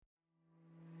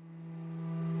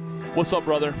What's up,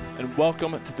 brother, and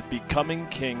welcome to the Becoming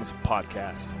Kings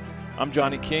podcast. I'm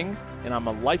Johnny King, and I'm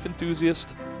a life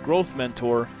enthusiast, growth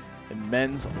mentor, and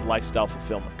men's lifestyle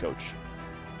fulfillment coach.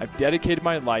 I've dedicated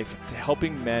my life to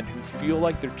helping men who feel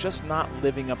like they're just not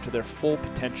living up to their full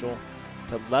potential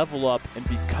to level up and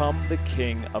become the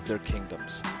king of their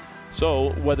kingdoms. So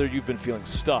whether you've been feeling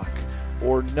stuck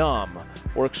or numb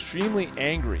or extremely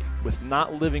angry with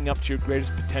not living up to your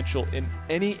greatest potential in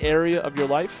any area of your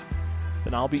life,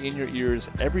 then I'll be in your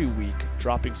ears every week,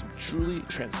 dropping some truly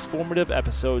transformative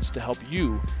episodes to help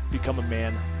you become a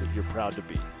man that you're proud to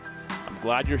be. I'm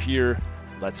glad you're here.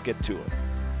 Let's get to it.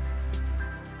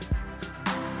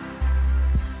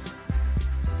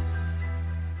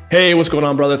 Hey, what's going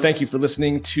on, brother? Thank you for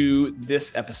listening to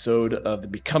this episode of the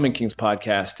Becoming Kings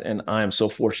podcast. And I am so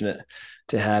fortunate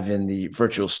to have in the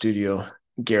virtual studio,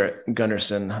 Garrett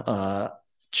Gunderson,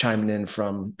 chiming in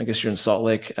from, I guess you're in Salt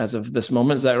Lake as of this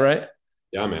moment. Is that right?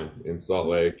 Yeah, man, in Salt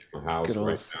Lake, my house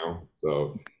right now.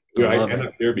 So, dude, I end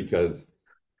up here because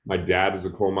my dad is a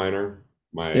coal miner.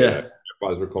 My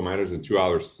grandfathers are coal miners, and 2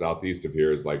 hours southeast of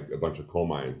here is like a bunch of coal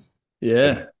mines.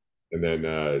 Yeah. And then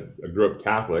I grew up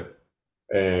Catholic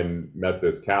and met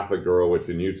this Catholic girl, which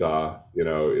in Utah,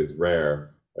 is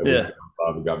rare. And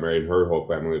we got married. Her whole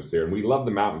family lives here, and we love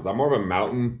the mountains. I'm more of a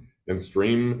mountain and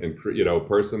stream and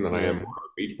person than I am more of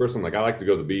a beach person. Like I like to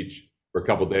go to the beach for a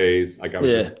couple of days. Like I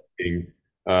was just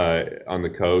on the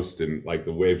coast, and like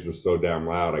the waves were so damn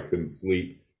loud I couldn't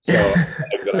sleep. So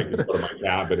I could go to my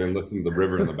cabin and listen to the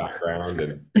river in the background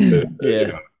and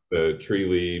the tree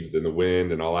leaves and the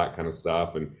wind and all that kind of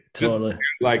stuff. And just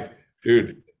like,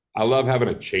 dude, I love having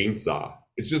a chainsaw.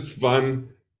 It's just fun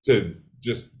to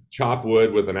just chop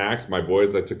wood with an axe. My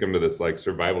boys, I took them to this like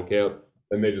survival camp,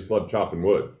 and they just love chopping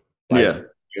wood. Like, the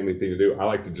only thing to do. I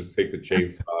like to just take the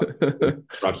chainsaw,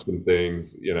 crush some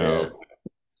things,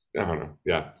 I don't know.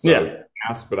 Yeah. So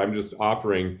but I'm just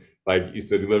offering, like you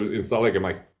said, you live in Salt Lake. I'm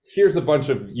like, here's a bunch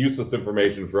of useless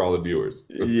information for all the viewers.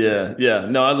 Yeah.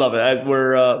 No, I love it.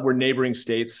 We're neighboring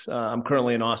states. I'm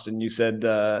currently in Austin. You said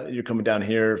you're coming down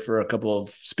here for a couple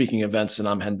of speaking events, and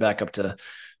I'm heading back up to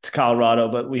Colorado,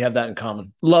 but we have that in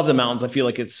common. Love the mountains. I feel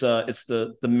like it's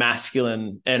the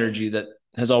masculine energy that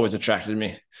has always attracted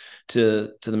me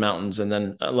to the mountains. And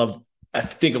then I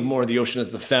think of more of the ocean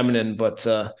as the feminine, but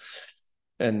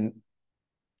and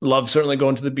love certainly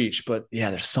going to the beach, but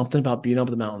there's something about being up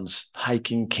in the mountains,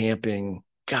 hiking, camping.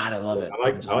 God, I love it. I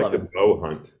like to bow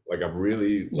hunt. Like I'm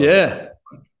really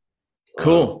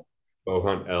cool. Bow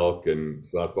hunt elk, and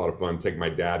so that's a lot of fun. Take my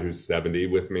dad who's 70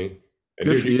 with me. And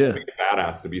good for you. He's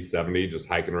badass to be 70, just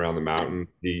hiking around the mountain.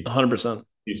 100%.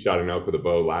 He shot an elk with a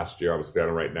bow last year. I was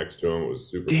standing right next to him. It was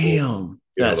super cool.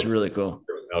 That's really cool.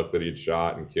 There was elk that he'd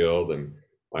shot and killed, and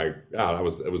it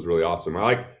was really awesome.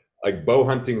 I like bow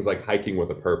hunting is like hiking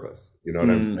with a purpose. You know what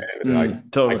I'm saying?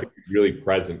 Totally. I can be really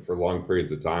present for long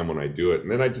periods of time when I do it. And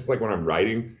then I just like when I'm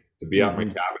writing to be out my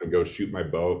cabin and go shoot my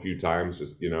bow a few times,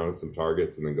 just, some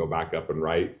targets, and then go back up and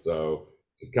write. So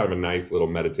just kind of a nice little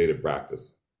meditative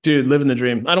practice. Dude, living the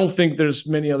dream. I don't think there's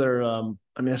many other,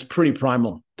 that's pretty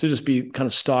primal to just be kind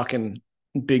of stalking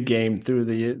big game through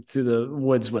the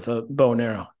woods with a bow and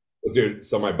arrow. Well, dude,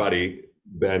 so my buddy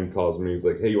Ben calls me. He's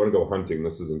like, "Hey, you want to go hunting?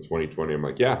 This is in 2020." I'm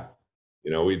like, "Yeah."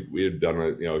 We had done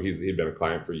it. He'd been a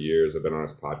client for years. I've been on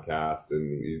his podcast,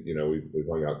 and we've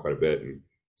hung out quite a bit. And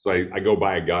so I go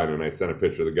buy a gun, and I sent a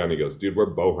picture of the gun. He goes, "Dude, we're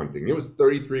bow hunting." It was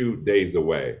 33 days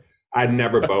away. I'd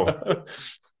never bow hunted.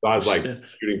 So I was like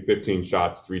shooting 15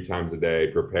 shots 3 times a day,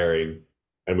 preparing.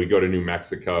 And we go to New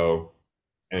Mexico.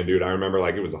 And dude, I remember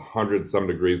like it was 100 some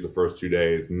degrees the first 2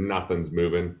 days. Nothing's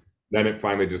moving. Then it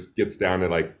finally just gets down to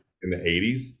like in the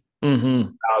 80s.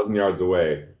 1,000 yards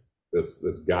away,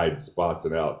 this guide spots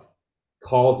an elk,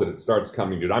 calls it. It starts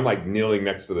coming, dude. I'm like kneeling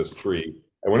next to this tree.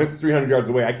 And when it's 300 yards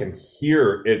away, I can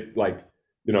hear it like,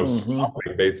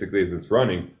 stopping basically as it's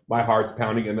running. My heart's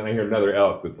pounding. And then I hear another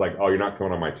elk that's like, "Oh, you're not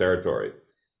coming on my territory."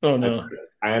 Oh, no. And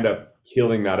I end up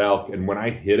killing that elk. And when I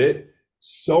hit it,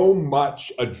 so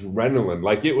much adrenaline,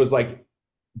 like it was like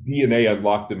DNA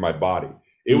unlocked in my body.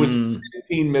 It was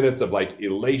 15 minutes of like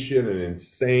elation and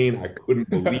insane. I couldn't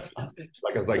believe it.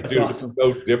 Like I was like, dude, awesome.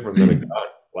 It's so different than a gun.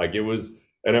 Like it was,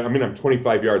 and I mean, I'm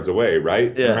 25 yards away,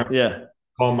 right? Yeah.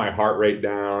 Calm my heart rate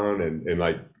down and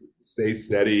like stay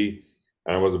steady.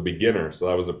 And I was a beginner, so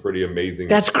that was a pretty amazing.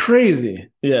 That's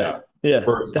crazy. Yeah.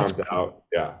 First hunt out.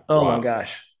 Yeah. Oh my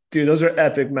gosh. Dude, those are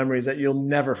epic memories that you'll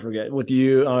never forget with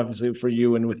you, obviously for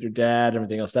you and with your dad,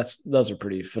 everything else. Those are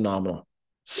pretty phenomenal.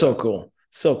 So cool.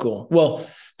 Well,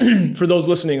 for those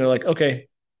listening, are like, okay,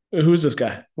 Who's this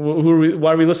guy?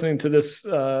 Why are we listening to this,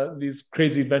 these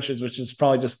crazy adventures, which is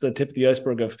probably just the tip of the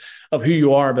iceberg of who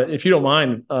you are. But if you don't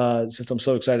mind, since I'm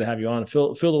so excited to have you on,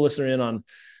 fill the listener in on,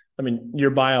 I mean, your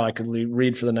bio, I could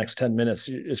read for the next 10 minutes.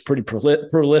 It's pretty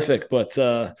prolific, but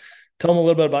tell them a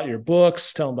little bit about your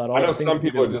books. Tell them about all I know the things some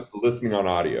people are just listening on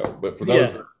audio, but for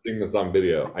those that are seeing this on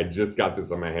video, I just got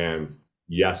this on my hands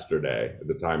yesterday at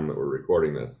the time that we're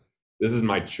recording this. This is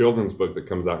my children's book that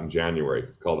comes out in January.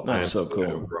 It's called That's so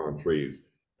cool. Growing Trees.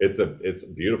 It's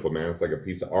beautiful, man. It's like a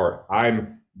piece of art.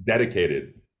 I'm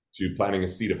dedicated to planting a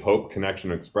seed of hope,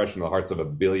 connection, and expression in the hearts of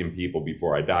 1 billion people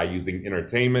before I die, using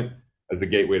entertainment as a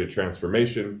gateway to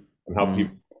transformation and help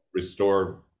people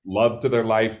restore love to their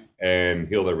life and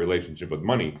heal their relationship with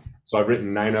money. So I've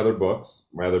written 9 other books.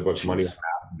 My other book, Money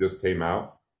Unmasked, just came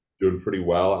out, doing pretty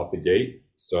well out the gate.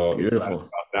 So I'm excited about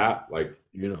that. Like,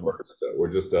 beautiful.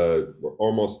 We're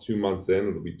almost 2 months in.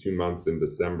 It'll be 2 months in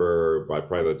December by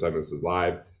probably the time this is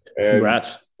live. And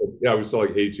congrats. Yeah, we sold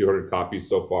like 8,200 copies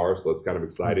so far. So that's kind of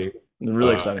exciting.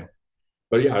 Really exciting.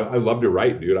 But yeah, I love to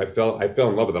write, dude. I fell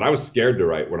in love with it. I was scared to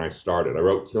write when I started. I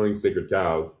wrote Killing Sacred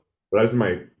Cows, but I was in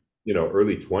my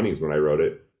early 20s when I wrote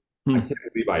it. I can't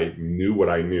believe I knew what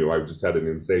I knew. I just had an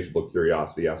insatiable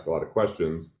curiosity, asked a lot of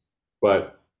questions.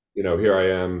 But here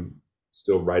I am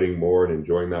still writing more and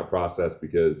enjoying that process,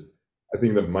 because I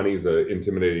think that money is an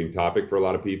intimidating topic for a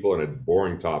lot of people and a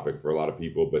boring topic for a lot of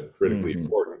people, but critically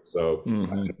important. So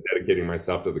I'm dedicating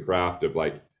myself to the craft of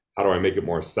like, how do I make it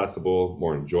more accessible,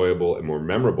 more enjoyable, and more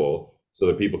memorable so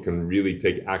that people can really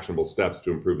take actionable steps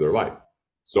to improve their life?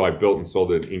 So I built and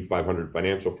sold an Inc. 500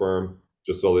 financial firm,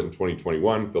 just sold it in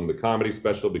 2021, filmed a comedy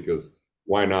special, because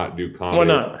why not do comedy? Why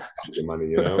not? The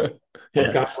money, Yeah.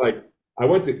 I'm kind of like, I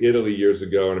went to Italy years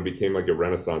ago and I became like a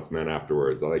Renaissance man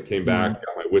afterwards. I came back,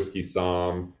 got my whiskey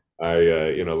somm. I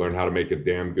learned how to make a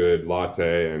damn good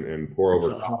latte and pour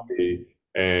over coffee,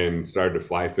 and started to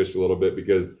fly fish a little bit,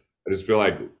 because I just feel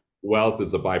like wealth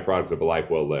is a byproduct of a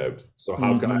life well lived. So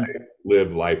how can I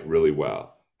live life really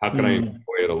well? How can I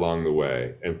enjoy it along the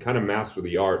way and kind of master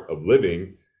the art of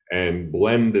living and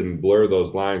blend and blur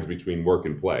those lines between work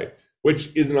and play, which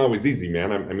isn't always easy,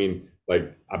 man. I mean,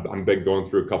 like I've been going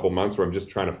through a couple months where I'm just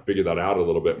trying to figure that out a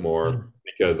little bit more,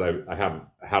 because I have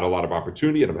had a lot of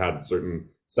opportunity and I've had certain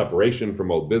separation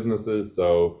from old businesses.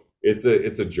 So it's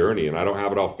a journey, and I don't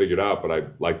have it all figured out, but I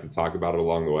like to talk about it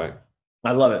along the way.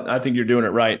 I love it. I think you're doing it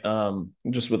right.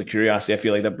 Just with the curiosity, I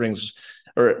feel like that brings,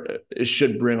 or it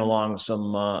should bring along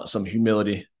some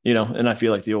humility, and I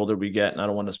feel like the older we get, and I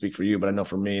don't want to speak for you, but I know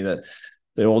for me that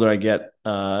the older I get,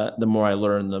 the more I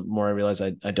learn, the more I realize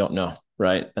I don't know,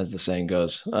 right? As the saying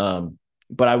goes.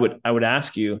 But I would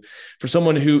ask you, for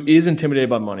someone who is intimidated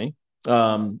by money,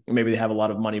 maybe they have a lot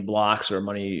of money blocks or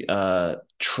money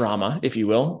trauma, if you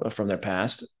will, from their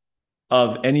past.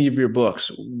 Of any of your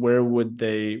books, where would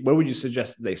you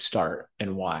suggest that they start,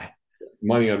 and why?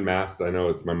 Money Unmasked, I know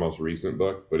it's my most recent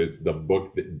book, but it's the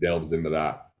book that delves into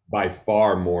that by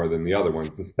far more than the other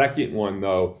ones. The second one,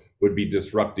 though, would be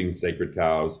Disrupting Sacred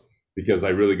Cows, because I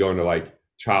really go into like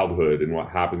childhood and what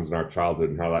happens in our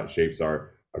childhood and how that shapes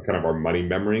our kind of our money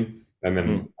memory. And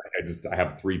then I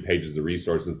have 3 pages of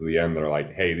resources at the end that are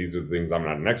like, hey, these are the things I'm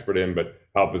not an expert in, but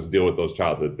help us deal with those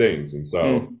childhood things. And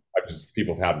so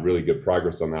people have had really good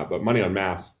progress on that. But Money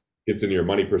Unmasked gets into your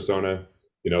money persona.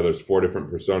 There's 4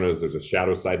 different personas. There's a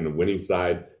shadow side and a winning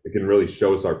side. It can really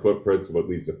show us our footprints of what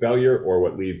leads to failure or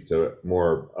what leads to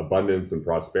more abundance and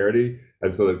prosperity.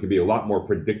 And so that it can be a lot more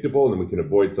predictable, and then we can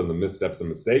avoid some of the missteps and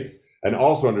mistakes, and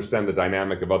also understand the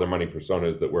dynamic of other money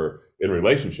personas that we're in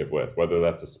relationship with, whether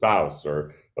that's a spouse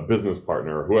or a business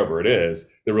partner or whoever it is,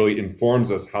 that really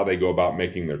informs us how they go about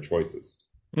making their choices.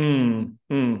 I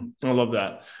love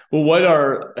that. Well, what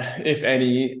are, if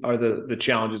any, are the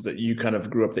challenges that you kind of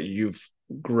grew up, that you've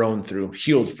grown through,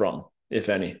 healed from, if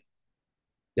any?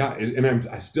 Yeah, and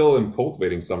I still am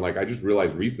cultivating some. Like I just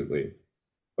realized recently,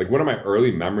 like one of my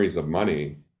early memories of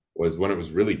money was when it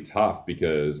was really tough,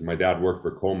 because my dad worked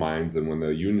for coal mines, and when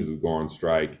the unions would go on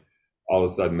strike, all of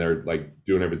a sudden they're like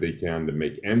doing everything they can to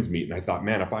make ends meet. And I thought,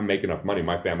 man, if I make enough money,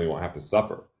 my family won't have to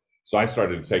suffer. So I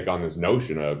started to take on this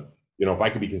notion of, if I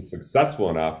could be successful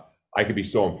enough, I could be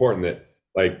so important that,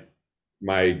 like,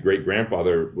 my great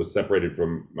grandfather was separated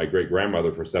from my great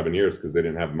grandmother for 7 years because they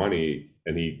didn't have money,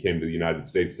 and he came to the United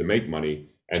States to make money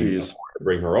and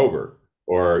bring her over.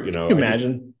 Or, Can you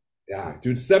imagine? Yeah,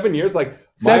 dude, 7 years. Like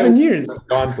 7 years. Was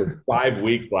gone for 5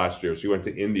 weeks last year. She went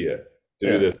to India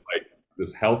to do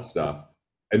this health stuff,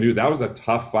 and dude, that was a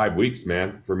tough 5 weeks,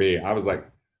 man. For me, I was like,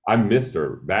 I missed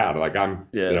her bad. Like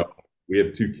we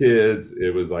have 2 kids.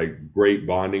 It was like great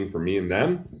bonding for me and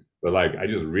them. But like, I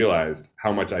just realized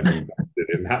how much I've invested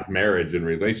in in that marriage and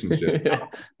relationship, how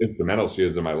instrumental she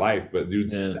is in my life. But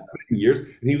dude, Yeah. 7 years, and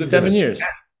he lived 7 in years.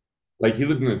 like he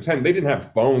lived in a tent. They didn't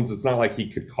have phones. It's not like he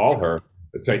could call her.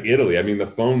 It's like Italy. I mean, the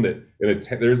phone that in a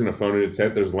tent, there isn't a phone in a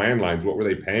tent. There's landlines. What were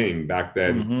they paying back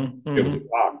then to be able to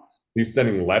talk? He's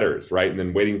sending letters, right? And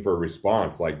then waiting for a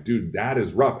response. Like, dude, that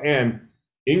is rough. And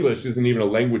English isn't even a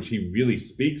language he really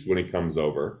speaks when he comes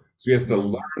over. So he has to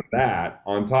learn that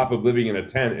on top of living in a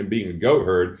tent and being a goat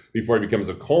herd before he becomes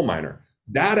a coal miner.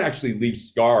 That actually leaves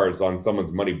scars on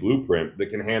someone's money blueprint that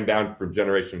can hand down from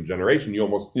generation to generation. You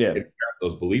almost inherit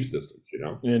those belief systems, you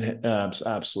know?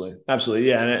 Absolutely.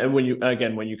 Yeah. And when you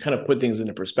kind of put things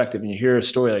into perspective and you hear a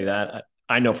story like that,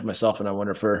 I know for myself, and I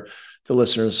wonder for the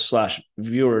listeners /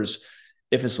 viewers,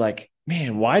 if it's like,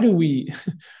 man, why do we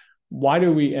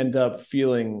end up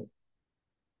feeling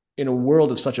in a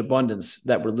world of such abundance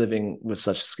that we're living with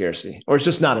such scarcity, or it's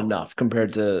just not enough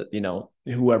compared to,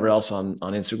 whoever else on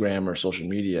Instagram or social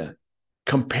media,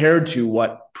 compared to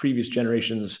what previous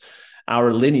generations,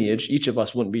 our lineage, each of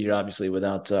us wouldn't be here obviously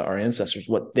without our ancestors,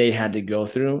 what they had to go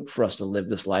through for us to live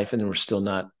this life. And we're still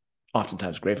not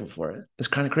oftentimes grateful for it. It's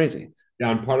kind of crazy.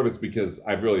 Yeah. And part of it's because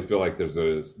I really feel like there's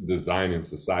a design in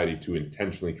society to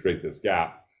intentionally create this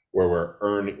gap where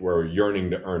we're yearning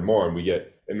to earn more, and we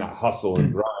get in that hustle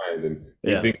and grind, and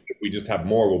we think if we just have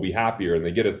more, we'll be happier. And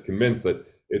they get us convinced that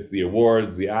it's the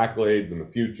awards, the accolades, and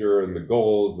the future, and the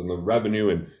goals, and the revenue,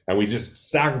 and we just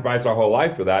sacrifice our whole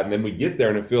life for that. And then we get there,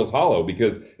 and it feels hollow,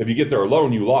 because if you get there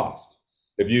alone, you lost.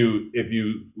 If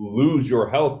you lose your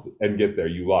health and get there,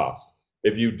 you lost.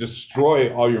 If you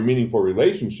destroy all your meaningful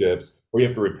relationships, or you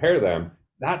have to repair them,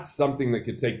 that's something that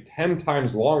could take 10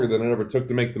 times longer than it ever took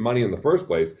to make the money in the first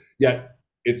place. Yet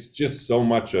it's just so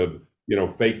much of,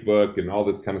 fake book and all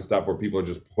this kind of stuff where people are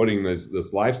just putting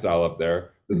this lifestyle up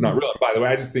there. It's not real. By the way,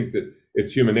 I just think that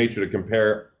it's human nature to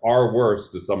compare our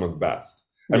worst to someone's best.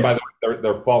 And by the way,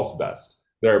 they're false best.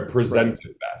 They're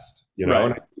presented best,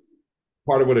 And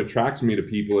part of what attracts me to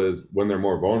people is when they're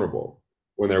more vulnerable,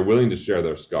 when they're willing to share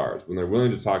their scars, when they're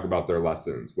willing to talk about their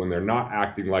lessons, when they're not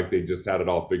acting like they just had it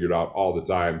all figured out all the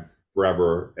time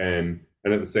forever, and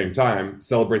at the same time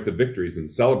celebrate the victories and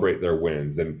celebrate their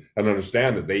wins, and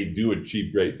understand that they do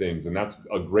achieve great things. And that's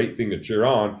a great thing to cheer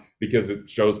on because it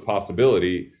shows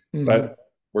possibility. But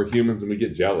we're humans and we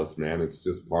get jealous, man. It's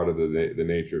just part of the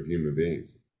nature of human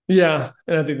beings. Yeah.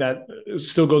 And I think that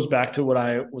still goes back to what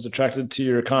I was attracted to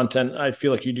your content. I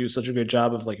feel like you do such a good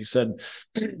job of, like you said,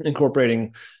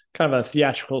 incorporating kind of a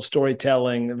theatrical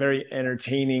storytelling, a very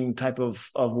entertaining type of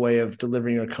way of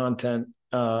delivering your content,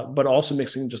 but also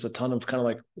mixing just a ton of kind of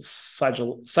like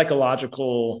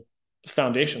psychological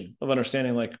foundation of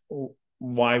understanding like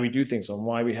why we do things and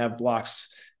why we have blocks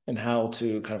and how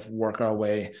to kind of work our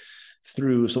way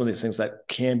through some of these things that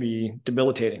can be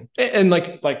debilitating. And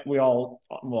like we all,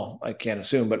 well, I can't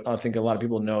assume, but I think a lot of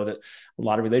people know that a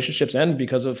lot of relationships end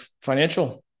because of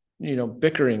financial,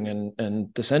 bickering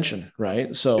and dissension,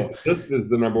 right? So this is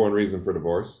the number one reason for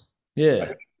divorce.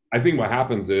 Yeah. I think what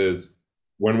happens is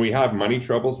when we have money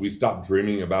troubles, we stop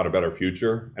dreaming about a better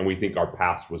future and we think our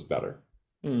past was better.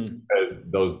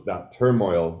 Because that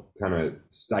turmoil kind of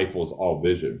stifles all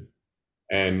vision.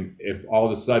 And if all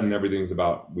of a sudden everything's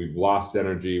about, we've lost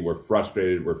energy, we're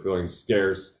frustrated, we're feeling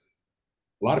scarce,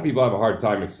 a lot of people have a hard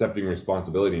time accepting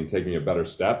responsibility and taking a better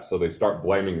step. So they start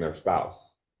blaming their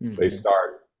spouse. They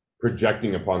start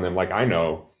projecting upon them. Like I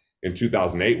know in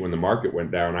 2008, when the market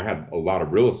went down, I had a lot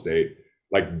of real estate.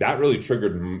 Like that really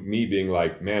triggered me being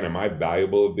like, man, am I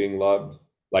valuable of being loved?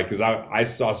 Like, because I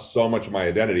saw so much of my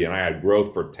identity, and I had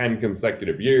growth for 10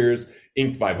 consecutive years,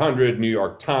 Inc. 500, New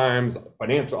York Times,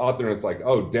 financial author. And it's like,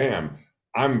 oh, damn,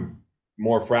 I'm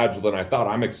more fragile than I thought.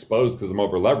 I'm exposed because I'm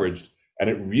over leveraged. And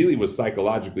it really was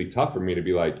psychologically tough for me to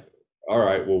be like, all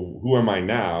right, well, who am I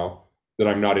now that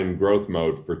I'm not in growth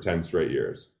mode for 10 straight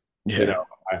years? Yeah.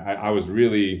 I was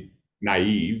really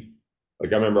naive.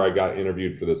 Like I remember I got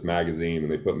interviewed for this magazine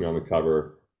and they put me on the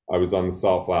cover. I was on the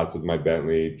salt flats with my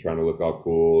Bentley trying to look all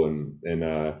cool. And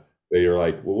they were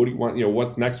like, well, what do you want?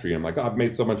 What's next for you? I'm like, oh, I've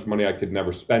made so much money, I could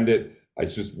never spend it.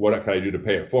 It's just, what can I do to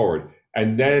pay it forward?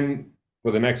 And then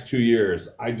for the next 2 years,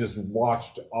 I just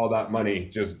watched all that money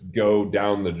just go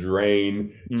down the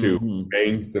drain to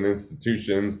banks and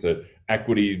institutions, to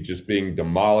equity just being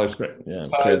demolished. Yeah,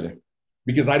 crazy.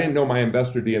 Because I didn't know my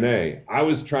investor DNA. I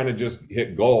was trying to just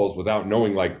hit goals without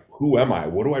knowing, like, who am I?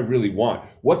 What do I really want?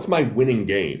 What's my winning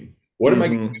game? What am I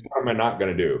going to do? What am I not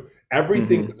going to do?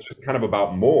 Everything is just kind of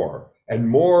about more. And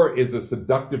more is a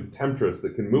seductive temptress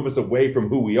that can move us away from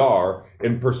who we are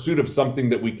in pursuit of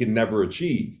something that we can never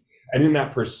achieve. And in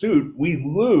that pursuit, we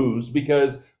lose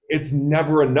because it's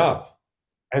never enough.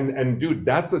 And dude,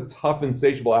 that's a tough,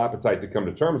 insatiable appetite to come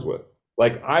to terms with.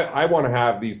 Like I want to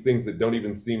have these things that don't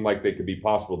even seem like they could be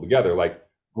possible together, like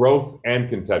growth and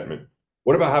contentment.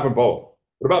 What about having both?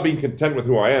 What about being content with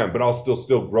who I am, but I'll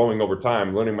still growing over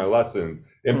time, learning my lessons,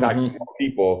 impacting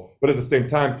people, but at the same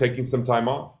time taking some time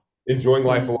off, enjoying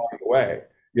life along the way.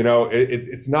 You know,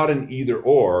 it's not an either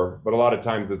or, but a lot of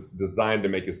times it's designed to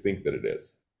make us think that it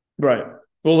is. Right.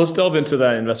 Well, let's delve into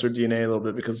that investor DNA a little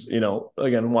bit because, you know,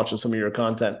 again, watching some of your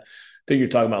content, I think you're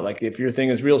talking about, like, if your thing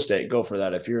is real estate, go for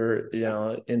that. If you're, you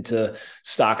know, into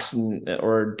stocks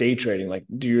or day trading, like,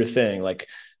 do your thing, like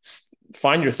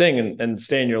find your thing and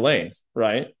stay in your lane.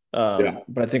 Right. But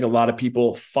I think a lot of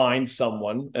people find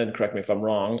someone, and correct me if I'm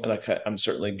wrong, and I'm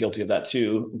certainly guilty of that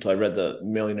too, until I read the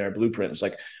Millionaire Blueprint. It's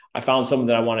like, I found someone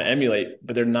that I want to emulate,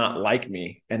 but they're not like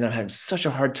me. And then I have such a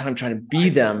hard time trying to be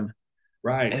them.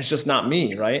 Right. And it's just not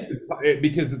me. Right.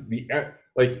 Because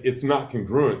it's not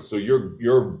congruent. So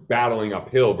you're battling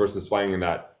uphill versus finding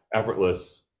that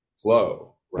effortless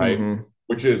flow. Right.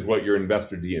 Which is what your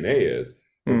investor DNA is.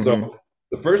 And so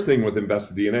the first thing with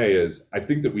investor DNA is, I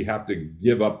think that we have to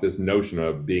give up this notion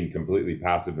of being completely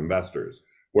passive investors,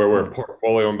 where we're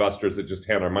portfolio investors that just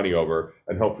hand our money over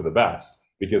and hope for the best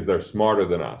because they're smarter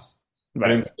than us.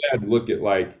 Right. And instead look at,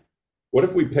 like, what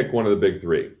if we pick one of the big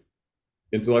three?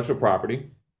 Intellectual property.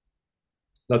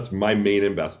 That's my main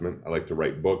investment. I like to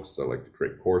write books. I like to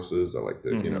create courses. I like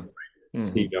to,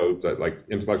 write keynotes.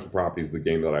 Intellectual property is the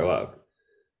game that I love.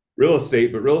 Real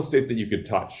estate, but real estate that you could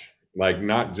touch. Like,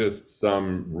 not just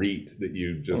some REIT that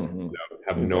you just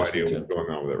have no idea what's going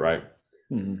on with it, right?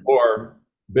 Or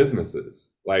businesses.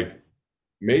 Like,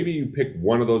 maybe you pick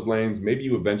one of those lanes, maybe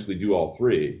you eventually do all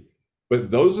three,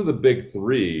 but those are the big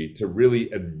three to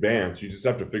really advance. You just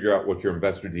have to figure out what your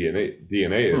investor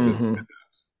DNA is.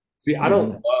 See, I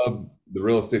don't love the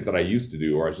real estate that I used to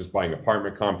do, where I was just buying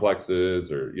apartment complexes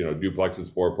or,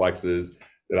 duplexes, fourplexes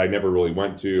that I never really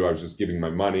went to. I was just giving my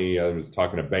money. I was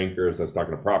talking to bankers. I was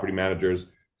talking to property managers.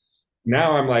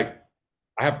 Now I'm like,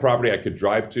 I have property I could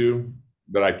drive to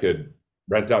that I could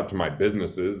rent out to my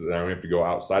businesses, and I don't have to go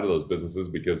outside of those businesses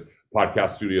because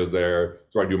podcast studio's there.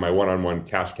 So I do my one-on-one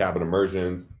cash cabin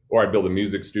immersions, or I build a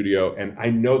music studio. And I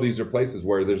know these are places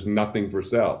where there's nothing for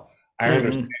sale. I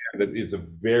understand that it's a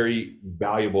very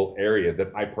valuable area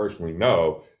that I personally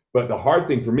know. But the hard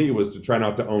thing for me was to try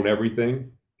not to own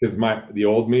everything. Because the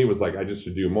old me was like, I just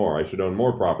should do more. I should own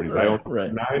more properties. I own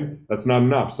 9. That's not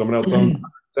enough. Someone else owns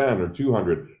 10 or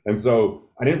 200. And so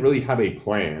I didn't really have a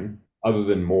plan other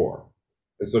than more.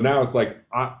 And so now it's like,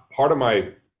 part of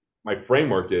my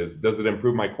framework is, does it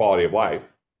improve my quality of life?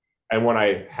 And when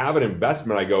I have an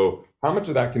investment, I go, how much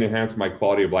of that can enhance my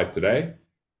quality of life today?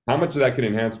 How much of that can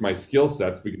enhance my skill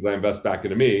sets because I invest back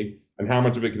into me? And how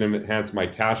much of it can enhance my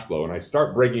cash flow? And I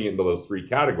start breaking it into those 3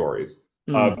 categories.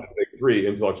 The big 3: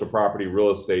 intellectual property, real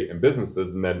estate, and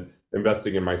businesses, and then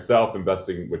investing in myself,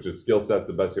 which is skill sets,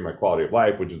 investing in my quality of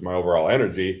life, which is my overall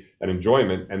energy and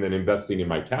enjoyment, and then investing in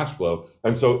my cash flow.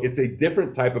 And so it's a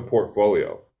different type of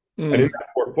portfolio. And in that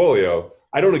portfolio,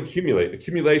 I don't accumulate.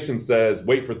 Accumulation says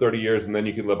wait for 30 years and then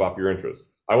you can live off your interest.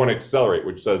 I want to accelerate,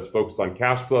 which says focus on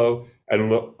cash flow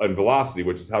and velocity,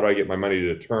 which is how do I get my money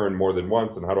to turn more than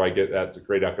once, and how do I get that to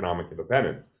create economic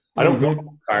independence. I don't go to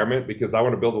retirement because I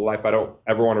want to build a life I don't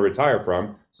ever want to retire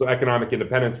from. So economic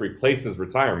independence replaces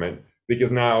retirement,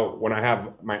 because now when I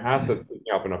have my assets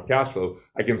taking off enough cash flow,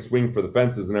 I can swing for the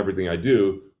fences in everything I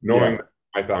do, knowing that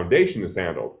my foundation is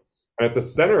handled. And at the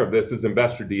center of this is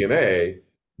investor DNA,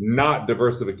 not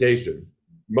diversification.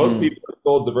 Most people are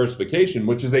sold diversification,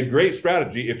 which is a great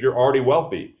strategy if you're already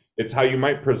wealthy. It's how you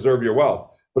might preserve your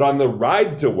wealth. But on the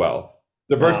ride to wealth,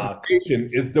 diversification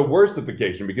is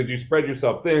diversification, because you spread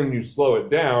yourself thin, you slow it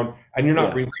down, and you're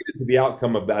not related to the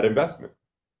outcome of that investment.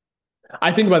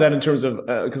 I think about that in terms of,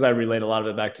 because I relate a lot of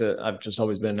it back to, I've just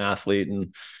always been an athlete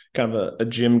and kind of a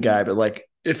gym guy. But like,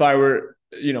 if I were,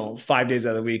 5 days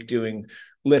out of the week doing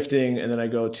lifting, and then I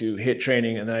go to HIIT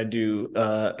training, and then I do,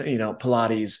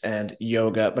 Pilates and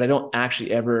yoga, but I don't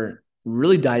actually ever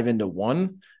really dive into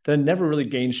one, then I never really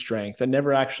gain strength. I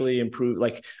never actually improve.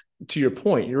 Like, to your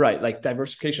point, you're right. Like,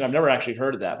 diversification, I've never actually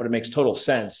heard of that, but it makes total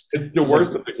sense. It's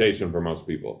diversification for most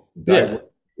people.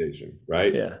 Diversification,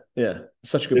 right? Yeah.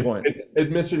 Such a good point. It's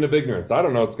admission of ignorance. I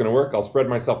don't know it's going to work. I'll spread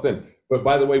myself thin. But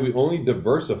by the way, we only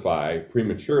diversify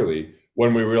prematurely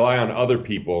when we rely on other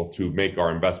people to make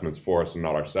our investments for us and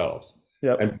not ourselves.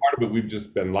 And part of it, we've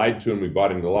just been lied to and we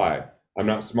bought into the lie. I'm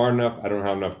not smart enough. I don't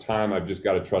have enough time. I've just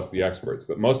got to trust the experts.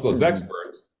 But most of those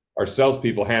experts are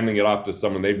salespeople handing it off to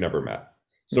someone they've never met.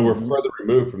 So we're further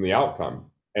removed from the outcome.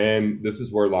 And this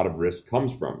is where a lot of risk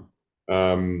comes from.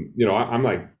 I'm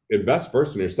like, invest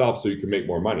first in yourself so you can make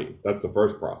more money. That's the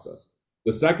first process.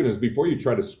 The second is before you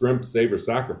try to scrimp, save, or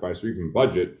sacrifice, or even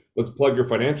budget, let's plug your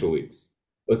financial leaks.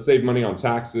 Let's save money on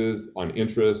taxes, on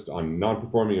interest, on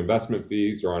non-performing investment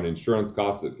fees, or on insurance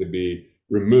costs that could be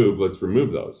removed. Let's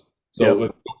remove those. So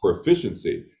let's go for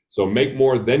efficiency. So make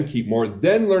more, then keep more,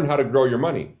 then learn how to grow your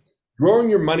money. Growing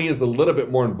your money is a little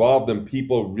bit more involved than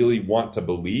people really want to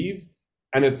believe.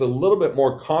 And it's a little bit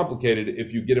more complicated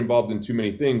if you get involved in too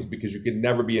many things, because you can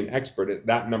never be an expert at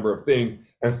that number of things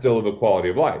and still have a quality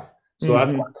of life. So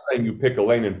that's why I'm saying you pick a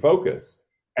lane and focus.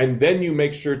 And then you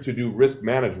make sure to do risk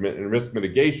management and risk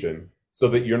mitigation so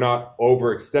that you're not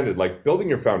overextended. Like building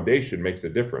your foundation makes a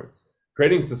difference.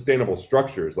 Creating sustainable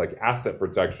structures like asset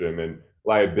protection and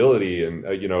liability and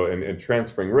and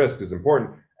transferring risk is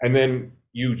important. And then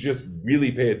you just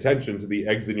really pay attention to the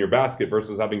eggs in your basket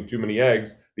versus having too many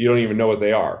eggs that you don't even know what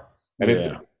they are. And it's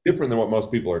different than what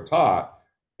most people are taught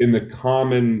in the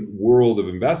common world of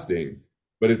investing,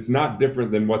 but it's not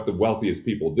different than what the wealthiest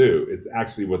people do. It's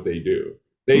actually what they do.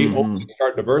 They only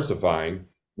start diversifying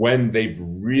when they've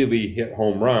really hit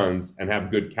home runs and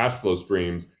have good cash flow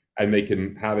streams, and they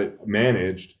can have it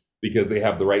managed because they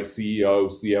have the right CEO,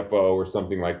 CFO, or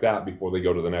something like that before they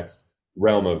go to the next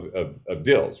realm of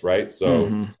deals, right?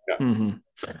 So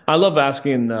I love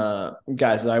asking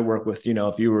guys that I work with,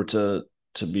 if you were to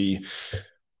be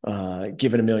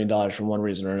given $1 million for one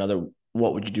reason or another,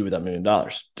 what would you do with that $1 million?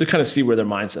 To kind of see where their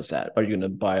mindset's at. Are you going to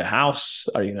buy a house?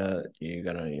 Are you going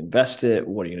to invest it?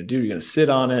 What are you going to do? You're going to sit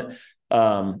on it.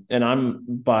 And I'm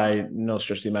by no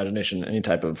stretch of the imagination any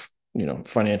type of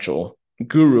financial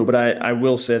guru, but I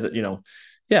will say that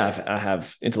I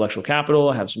have intellectual capital,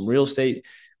 I have some real estate,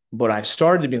 but I've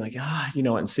started to be like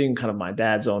and seeing kind of my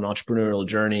dad's own entrepreneurial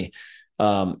journey.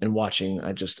 And watching,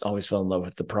 I just always fell in love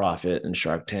with The Profit and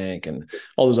Shark Tank and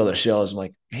all those other shows. I'm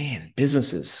like, man,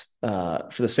 businesses,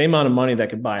 for the same amount of money that I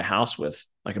could buy a house with,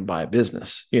 I can buy a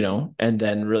business, and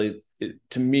then really,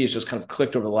 to me, it's just kind of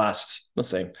clicked over the last, let's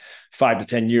say 5 to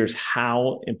 10 years,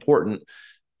 how important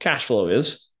cash flow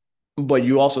is. But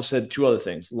you also said two other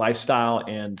things, lifestyle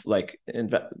and like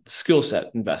skill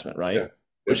set investment, right? Yeah.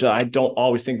 Which I don't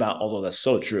always think about, although that's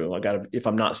so true. If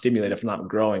I'm not stimulated, if I'm not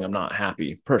growing, I'm not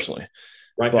happy personally.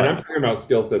 Right. And I'm talking about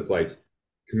skill sets like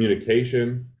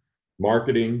communication,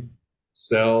 marketing,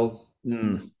 sales,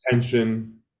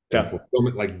 attention, and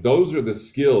fulfillment. Like those are the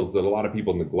skills that a lot of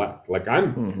people neglect. Like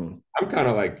I'm kind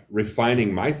of like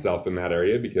refining myself in that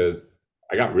area because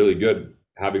I got really good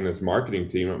having this marketing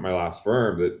team at my last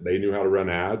firm that they knew how to run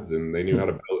ads and they knew how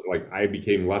to build. Like I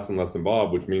became less and less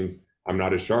involved, which means I'm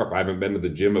not as sharp. I haven't been to the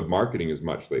gym of marketing as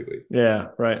much lately. Yeah,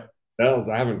 right. Sales,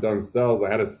 I haven't done sales. I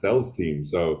had a sales team.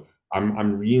 So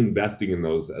I'm reinvesting in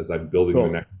those as I'm building the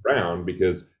next round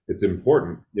because it's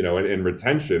important, and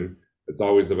retention, it's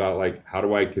always about like, how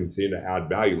do I continue to add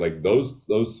value? Like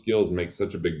those skills make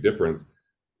such a big difference.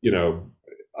 A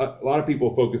lot of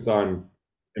people focus on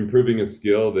improving a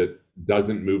skill that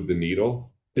doesn't move the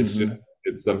needle. It's just,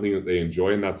 it's something that they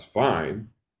enjoy, and that's fine.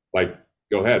 Like,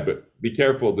 go ahead, but be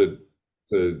careful to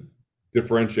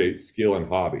differentiate skill and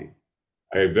hobby.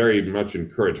 I very much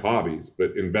encourage hobbies,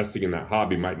 but investing in that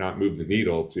hobby might not move the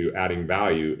needle to adding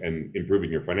value and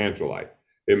improving your financial life.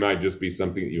 It might just be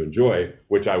something that you enjoy,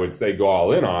 which I would say go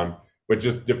all in on, but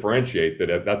just differentiate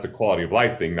that that's a quality of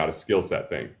life thing, not a skill set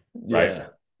thing. Right. Yeah,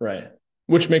 right.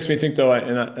 Which makes me think, though,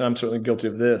 and I'm certainly guilty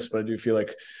of this, but I do feel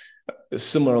like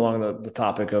similar along the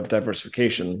topic of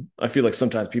diversification. I feel like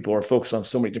sometimes people are focused on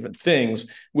so many different things,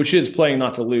 which is playing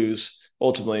not to lose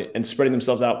ultimately and spreading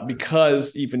themselves out,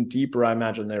 because even deeper, I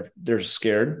imagine they're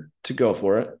scared to go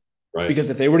for it. Right. Because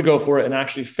if they were to go for it and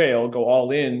actually fail, go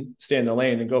all in, stay in the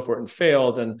lane and go for it and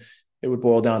fail, then it would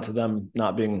boil down to them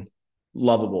not being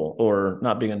lovable or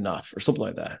not being enough or something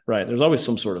like that. Right. There's always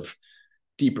some sort of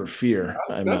deeper fear,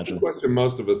 I imagine. That's the question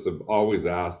most of us have always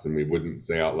asked and we wouldn't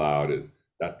say out loud is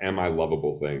that am I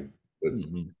lovable thing.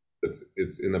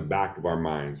 It's in the back of our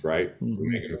minds, right? We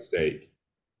make a mistake.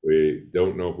 We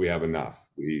don't know if we have enough.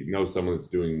 We know someone that's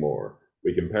doing more.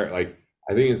 We compare, like,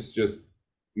 I think it's just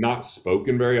not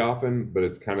spoken very often, but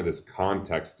it's kind of this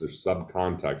context or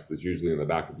subcontext that's usually in the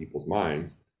back of people's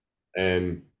minds.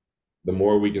 And the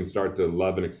more we can start to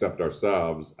love and accept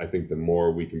ourselves, I think the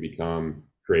more we can become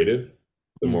creative,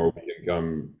 the more we can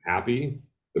become happy,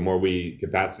 the more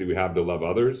capacity we have to love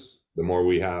others, the more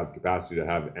we have capacity to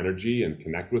have energy and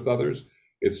connect with others.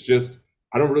 It's just,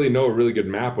 I don't really know a really good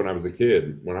map when I was a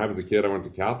kid. When I was a kid, I went to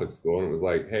Catholic school and it was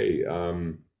like, hey,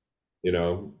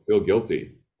 feel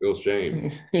guilty, feel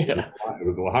shame. Yeah. It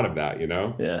was a lot of that,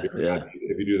 Yeah.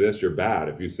 If you do this, you're bad.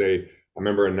 If you say, I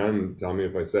remember a nun tell me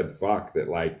if I said fuck that,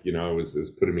 like, it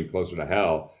was putting me closer to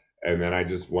hell. And then I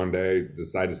just one day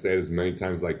decided to say it as many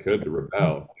times as I could to rebel.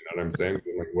 You know what I'm saying?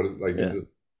 Like, what is like, it's just,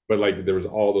 but like, there was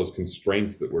all those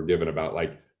constraints that were given about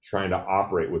like trying to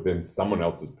operate within someone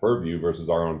else's purview versus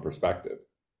our own perspective.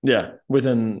 Yeah.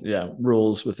 Within,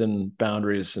 rules, within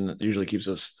boundaries. And it usually keeps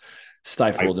us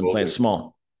stifled and playing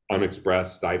small.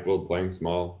 Unexpressed, stifled, playing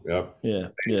small. Yep. Yeah.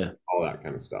 Safe, Yeah. all that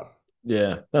kind of stuff.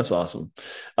 Yeah, that's awesome.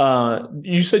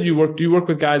 You said do you work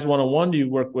with guys one-on-one? Do you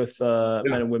work with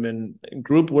men and women in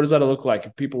group? What does that look like?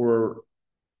 If people were,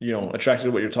 attracted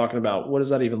to what you're talking about, what does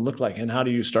that even look like? And how do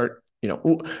you start,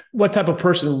 what type of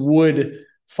person would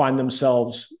find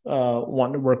themselves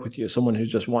wanting to work with you? Someone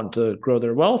who's just wanting to grow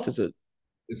their wealth? Is it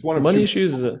it's one of money two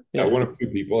issues? People. Is it one of two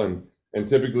people. And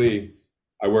typically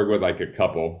I work with like a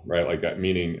couple, right? Like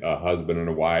meaning a husband and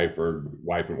a wife or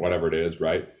wife and whatever it is,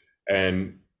 right?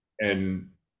 And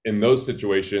in those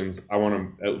situations, I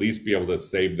want to at least be able to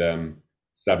save them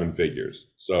 7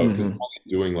 figures. So because I'm only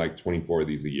doing like 24 of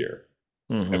these a year.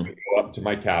 And we go up to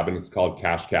my cabin. It's called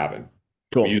Cash Cabin.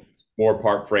 Cool. We use a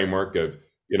 4-part framework of,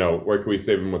 where can we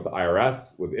save them with the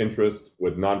IRS, with interest,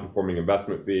 with non-performing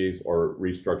investment fees, or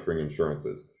restructuring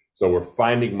insurances. So we're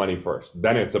finding money first.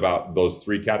 Then it's about those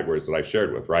 3 categories that I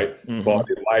shared with, right?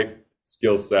 Quality of life,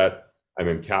 skill set, and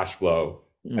then cash flow.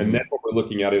 And then what we're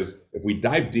looking at is, if we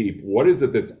dive deep, what is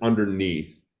it that's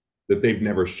underneath that they've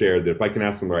never shared, that if I can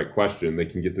ask them the right question, they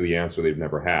can get to the answer they've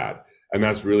never had. And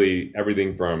that's really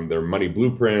everything from their money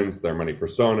blueprints, their money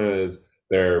personas,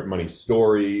 their money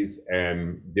stories,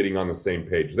 and getting on the same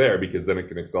page there, because then it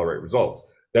can accelerate results.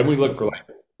 Then we look for like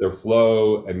their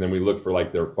flow, and then we look for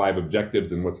like their 5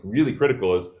 objectives. And what's really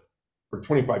critical is, for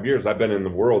 25 years, I've been in the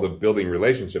world of building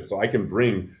relationships, so I can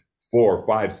bring 4,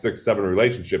 5, 6, 7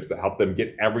 relationships that help them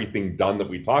get everything done that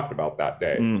we talked about that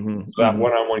day. So that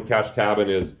one-on-one Cash Cabin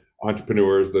is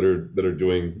entrepreneurs that are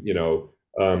doing,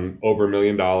 over $1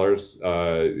 million.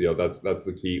 That's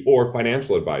the key. Or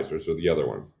financial advisors are the other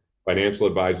ones. Financial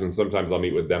advisors, and sometimes I'll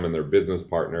meet with them and their business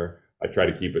partner. I try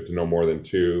to keep it to no more than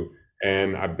 2.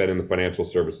 And I've been in the financial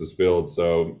services field,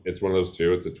 so it's one of those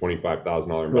 2. It's a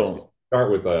 $25,000 investment. Cool.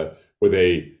 Start with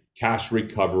a cash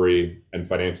recovery and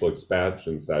financial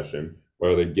expansion session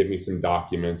where they give me some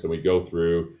documents and we go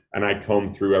through, and I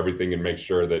comb through everything and make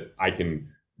sure that I can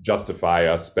justify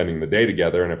us spending the day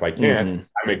together. And if I can't,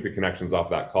 I make the connections off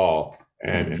that call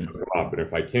and hook them up. And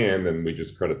if I can, then we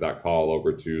just credit that call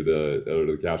over to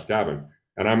the Cash Cabin.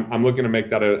 And I'm looking to make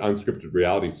that an unscripted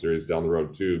reality series down the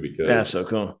road too, because that's so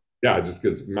cool. Yeah, just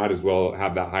because might as well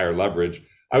have that higher leverage.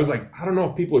 I was like, I don't know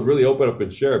if people would really open up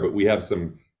and share, but we have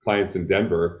some clients in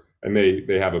Denver, and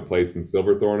they have a place in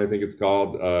Silverthorne, I think it's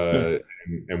called.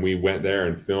 And we went there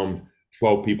and filmed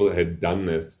 12 people that had done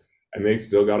this, and they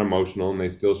still got emotional, and they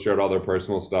still shared all their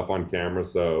personal stuff on camera.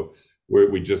 So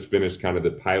we just finished kind of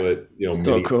the pilot,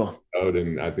 so cool episode,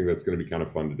 and I think that's going to be kind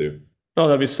of fun to do. Oh,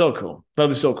 that'd be so cool. That'd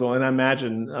be so cool. And I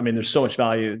imagine, there's so much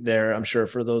value there, I'm sure,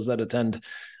 for those that attend.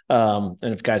 And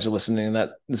if guys are listening,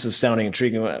 that this is sounding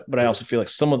intriguing, but I also feel like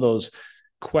some of those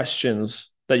questions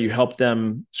that you help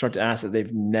them start to ask that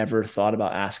they've never thought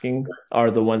about asking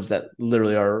are the ones that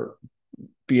literally are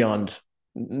beyond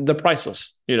the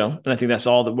priceless, And I think that's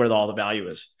where all the value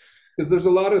is. Because there's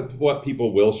a lot of what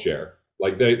people will share.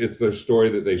 Like it's their story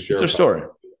that they share. It's their story.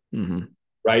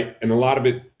 Right. And a lot of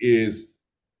it is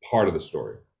part of the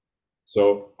story.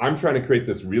 So I'm trying to create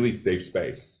this really safe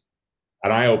space.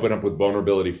 And I open up with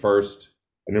vulnerability first.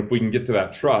 And if we can get to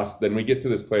that trust, then we get to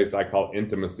this place I call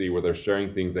intimacy, where they're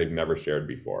sharing things they've never shared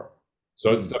before.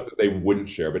 So it's stuff that they wouldn't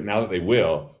share, but now that they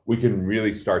will, we can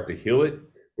really start to heal it.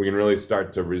 We can really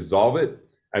start to resolve it.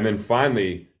 And then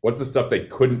finally, what's the stuff they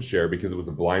couldn't share because it was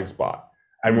a blind spot?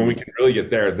 And when we can really get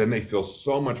there, then they feel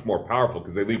so much more powerful,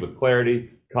 because they leave with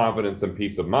clarity, confidence, and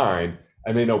peace of mind.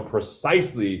 And they know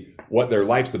precisely what their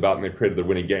life's about, and they've created their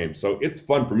winning game. So it's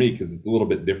fun for me because it's a little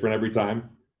bit different every time.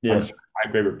 Yeah. I'm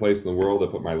my favorite place in the world. I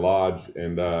put my lodge,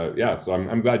 and so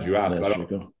I'm glad you asked.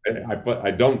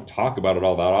 I don't talk about it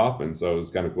all that often, so it's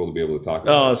kind of cool to be able to talk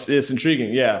about it. It's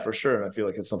intriguing. Yeah, for sure. I feel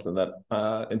like it's something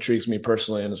that intrigues me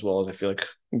personally, and as well as I feel like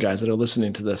guys that are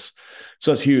listening to this.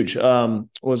 So it's huge. What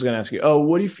was I going to ask you?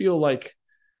 What do you feel like,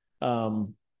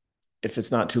 if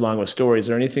it's not too long of a story, is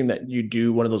there anything that you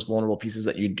do, one of those vulnerable pieces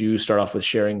that you do start off with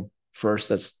sharing first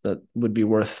that would be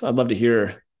worth? I'd love to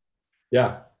hear.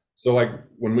 Yeah. So like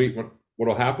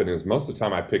what'll happen is, most of the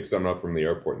time I pick someone up from the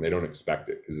airport and they don't expect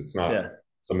it, because it's not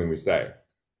something we say.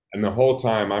 And the whole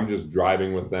time I'm just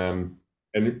driving with them,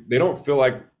 and they don't feel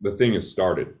like the thing has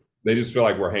started. They just feel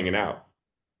like we're hanging out.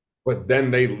 But then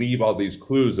they leave all these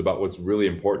clues about what's really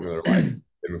important in their life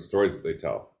in the stories that they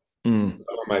tell. So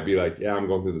someone might be like, yeah, I'm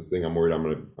going through this thing. I'm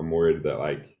worried that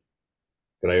like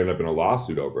Could I end up in a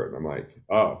lawsuit over it? And I'm like,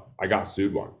 oh, I got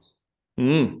sued once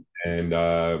and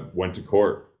went to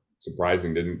court.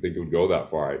 Surprising, didn't think it would go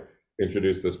that far. I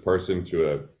introduced this person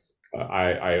to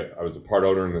I was a part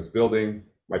owner in this building.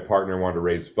 My partner wanted to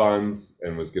raise funds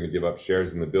and was going to give up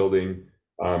shares in the building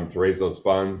to raise those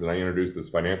funds. And I introduced this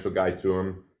financial guy to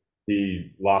him.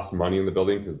 He lost money in the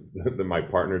building because my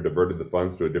partner diverted the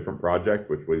funds to a different project,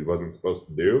 which he wasn't supposed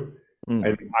to do. And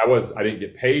I didn't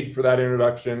get paid for that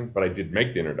introduction, but I did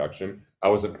make the introduction. I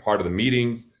wasn't part of the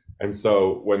meetings. And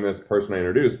so when this person I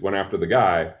introduced went after the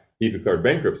guy, he declared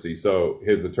bankruptcy. So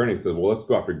his attorney said, well, let's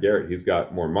go after Garrett. He's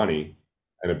got more money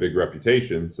and a big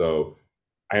reputation. So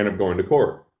I ended up going to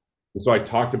court. And so I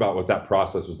talked about what that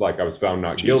process was like. I was found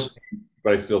not guilty,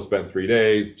 but I still spent 3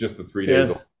 days, just the 3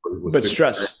 days. But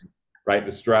stress. Right,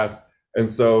 the stress. And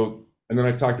then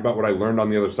I talked about what I learned on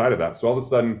the other side of that. So all of a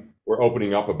sudden, we're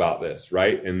opening up about this,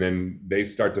 right? And then they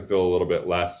start to feel a little bit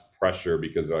less pressure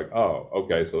because they're like, oh,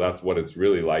 okay, so that's what it's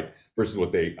really like versus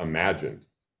what they imagined.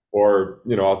 Or,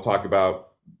 I'll talk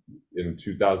about in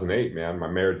 2008, man, my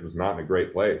marriage was not in a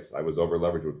great place. I was over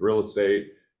leveraged with real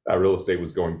estate. Real estate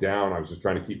was going down. I was just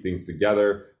trying to keep things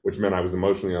together, which meant I was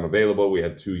emotionally unavailable. We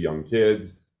had 2 young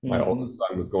kids. My oldest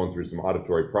son was going through some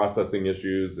auditory processing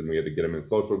issues, and we had to get him in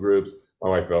social groups. My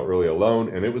wife felt really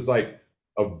alone. And it was like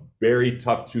a very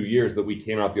tough 2 years that we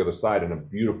came out the other side in a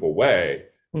beautiful way,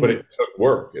 but it took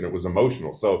work and it was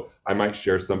emotional. So I might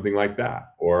share something like that,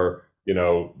 or,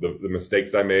 the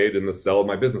mistakes I made in the sale of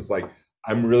my business. Like,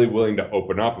 I'm really willing to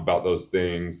open up about those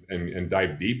things and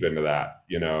dive deep into that,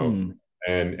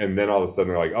 and then all of a sudden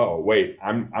they're like, oh, wait,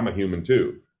 I'm a human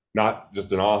too, not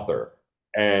just an author.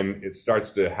 And it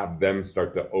starts to have them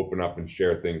start to open up and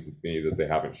share things with me that they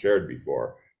haven't shared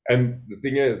before. And the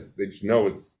thing is, they just know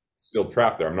it's still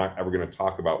trapped there. I'm not ever going to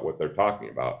talk about what they're talking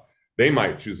about. They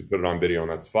might choose to put it on video,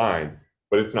 and that's fine,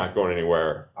 but it's not going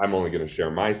anywhere. I'm only going to share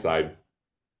my side.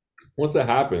 Once that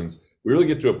happens, we really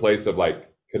get to a place of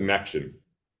like connection.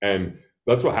 And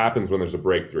that's what happens when there's a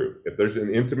breakthrough. If there's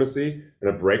an intimacy and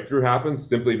a breakthrough happens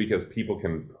simply because people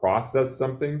can process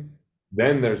something,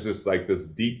 then there's just like this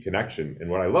deep connection. And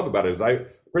what I love about it is I'm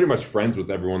pretty much friends with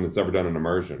everyone that's ever done an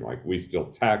immersion. Like, we still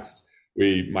text.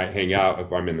 We might hang out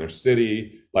if I'm in their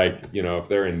city. Like, if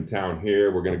they're in town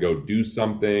here, we're going to go do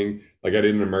something. Like, I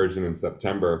did an immersion in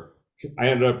September.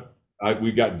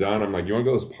 We got done. I'm like, you want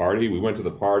to go to this party? We went to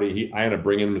the party. I ended up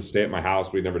bringing him to stay at my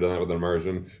house. We'd never done that with an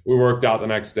immersion. We worked out the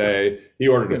next day. He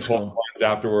ordered a cold plunge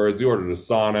afterwards. He ordered a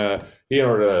sauna. He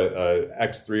ordered a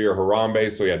X3 or Harambe.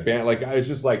 So he had band. Like, I was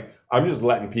just like, I'm just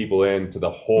letting people into the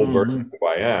whole version of who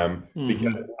I am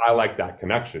because I like that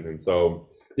connection. And so,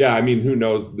 yeah, I mean, who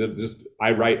knows?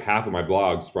 I write half of my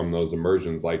blogs from those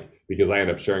immersions, like, because I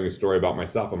end up sharing a story about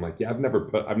myself. I'm like, yeah, I've never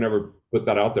put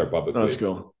that out there publicly. That's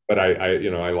cool. But I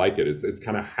like it. It's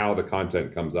kind of how the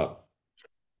content comes up.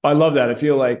 I love that. I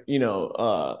feel like,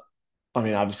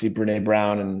 obviously Brene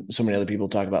Brown and so many other people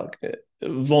talk about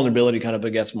vulnerability kind of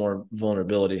begets more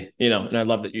vulnerability, and I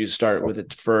love that you start with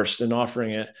it first and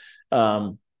offering it.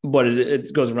 But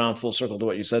it goes around full circle to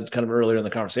what you said kind of earlier in the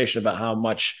conversation about how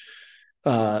much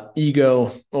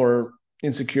ego or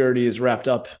insecurity is wrapped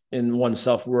up in one's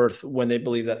self-worth when they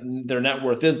believe that their net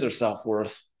worth is their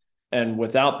self-worth. And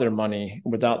without their money,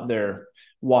 without their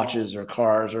watches or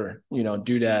cars or,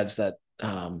 doodads, that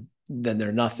then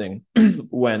they're nothing.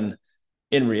 When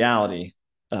in reality,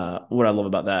 what I love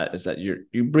about that is that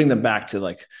you bring them back to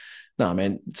like, nah,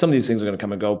 man, some of these things are going to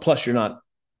come and go. Plus, you're not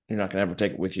going to ever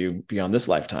take it with you beyond this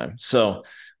lifetime. So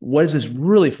what is this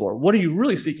really for? What are you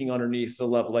really seeking underneath the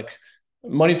level? Like,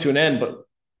 money to an end, but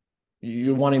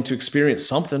you're wanting to experience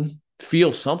something,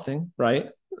 feel something, right?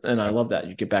 And I love that.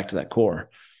 You get back to that core.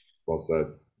 Well said.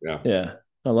 Yeah. Yeah.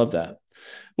 I love that.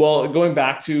 Well, going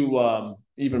back to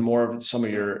even more of some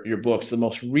of your books, the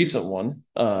most recent one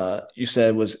you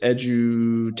said was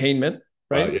Edutainment,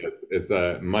 right? Yeah, it's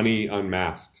a Money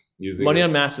Unmasked. Money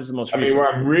Unmasked is the most recent.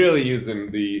 Where I'm really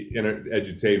using the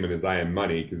edutainment is I Am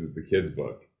Money, because it's a kid's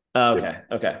book. Okay.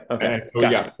 And so we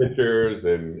got pictures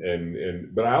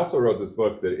but I also wrote this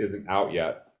book that isn't out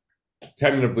yet,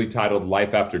 tentatively titled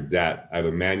Life After Debt. I have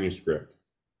a manuscript.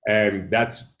 And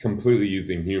that's completely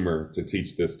using humor to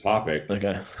teach this topic of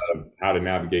how to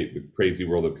navigate the crazy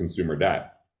world of consumer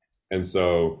debt. And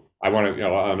so I want to,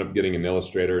 I'll end up getting an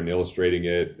illustrator and illustrating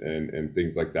it and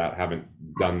things like that. Haven't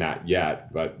done that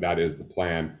yet, but that is the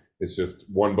plan. It's just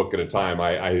one book at a time.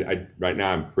 I right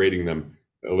now I'm creating them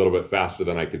a little bit faster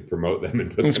than I could promote them.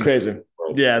 And it's crazy.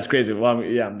 Yeah, it's crazy. Well,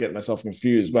 I'm getting myself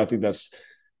confused, but I think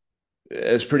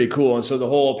it's pretty cool. And so the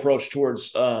whole approach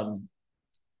towards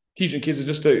teaching kids is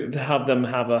just to have them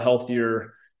have a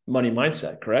healthier money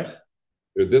mindset, correct?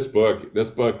 This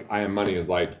book, I Am Money, is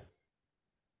like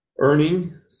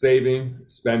earning, saving,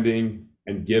 spending,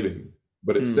 and giving.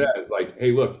 But it says, like,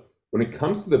 hey, look, when it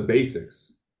comes to the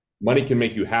basics, money can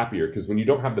make you happier, because when you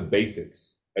don't have the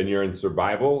basics and you're in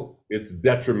survival, it's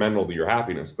detrimental to your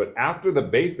happiness. But after the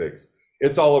basics,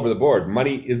 it's all over the board.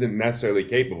 Money isn't necessarily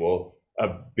capable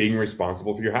of being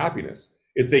responsible for your happiness.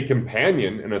 It's a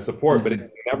companion and a support, but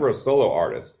it's never a solo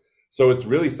artist. So it's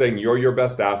really saying you're your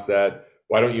best asset.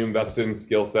 Why don't you invest in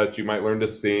skill sets? You might learn to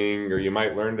sing, or you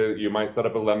might set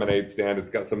up a lemonade stand. It's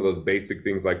got some of those basic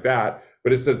things like that.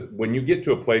 But it says when you get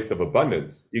to a place of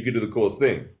abundance, you could do the coolest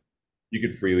thing. You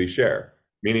could freely share,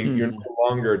 meaning you're no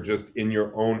longer just in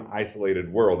your own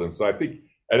isolated world. And so I think,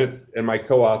 and my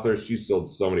co-author, she's sold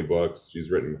so many books. She's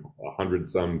written 100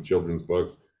 some children's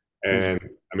books. And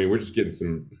I mean, we're just getting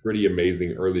some pretty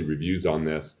amazing early reviews on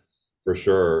this for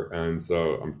sure. And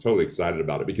so I'm totally excited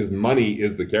about it, because money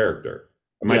is the character.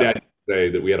 And my dad used to say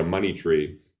that we had a money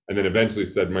tree, and then eventually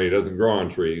said money doesn't grow on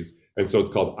trees. And so it's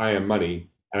called I Am Money,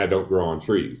 and I don't grow on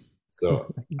trees.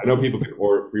 So I know people can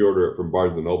pre-order it from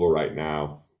Barnes and Noble right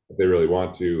now if they really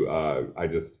want to. I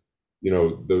just,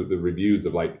 the reviews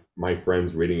of like my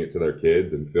friends reading it to their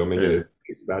kids and filming it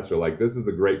is special. Like, this is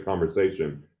a great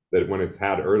conversation that when it's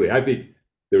had early, I think,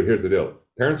 dude, here's the deal.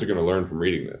 Parents are going to learn from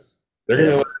reading this. They're going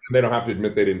to learn, and they don't have to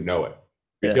admit they didn't know it.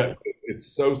 Because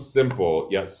it's so simple,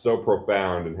 yet so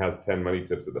profound, and has 10 money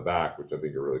tips at the back, which I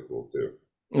think are really cool too.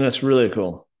 And that's really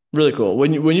cool. Really cool.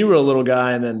 When you were a little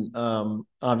guy, and then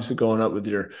obviously going up with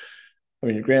your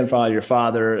grandfather, your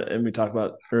father, and we talked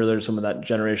about earlier some of that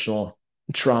generational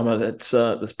trauma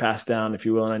that's passed down, if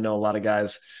you will. And I know a lot of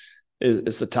guys,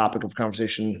 it's the topic of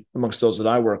conversation amongst those that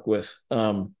I work with.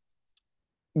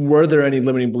 Were there any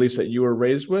limiting beliefs that you were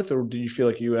raised with, or do you feel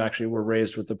like you actually were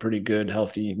raised with a pretty good,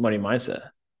 healthy money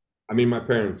mindset? I mean, my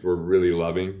parents were really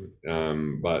loving,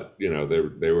 but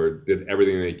did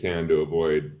everything they can to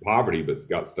avoid poverty, but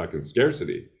got stuck in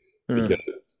scarcity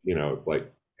because it's like,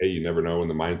 hey, you never know when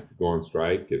the mines could go on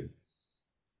strike. And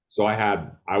so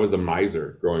I was a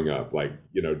miser growing up, like,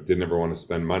 didn't ever want to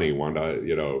spend money, wanted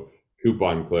to,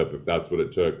 coupon clip if that's what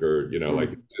it took, or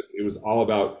like, it was all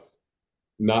about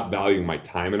not valuing my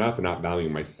time enough and not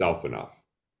valuing myself enough,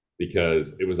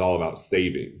 because it was all about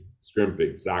saving,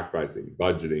 scrimping, sacrificing,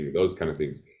 budgeting, those kind of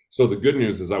things. So the good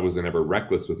news is I wasn't ever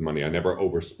reckless with money. I never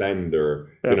overspend,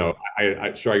 or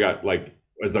I got, like,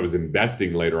 as I was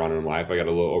investing later on in life, I got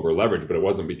a little over leveraged, but it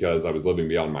wasn't because I was living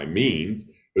beyond my means.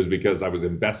 It was because I was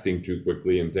investing too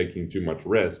quickly and taking too much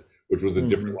risk, which was a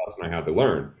different lesson I had to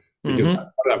learn, because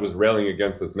that was railing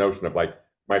against this notion of, like,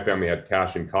 my family had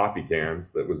cash in coffee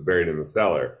cans that was buried in the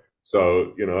cellar.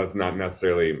 So, that's not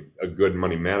necessarily a good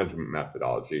money management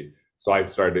methodology. So I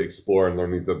started to explore and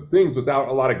learn these other things without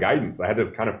a lot of guidance. I had to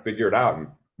kind of figure it out and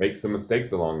make some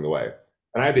mistakes along the way.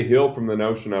 And I had to heal from the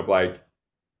notion of, like,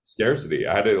 scarcity.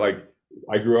 I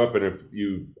grew up, and if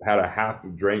you had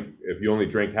if you only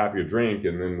drank half your drink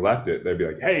and then left it, they'd be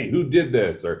like, hey, who did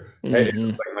this? Or, hey,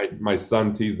 like my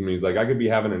son teasing me. He's like, I could be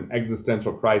having an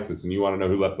existential crisis, and you want to know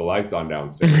who left the lights on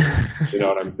downstairs. You know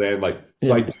what I'm saying? Like,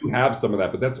 so I do have some of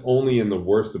that, but that's only in the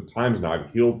worst of times now.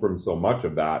 I've healed from so much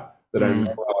of that I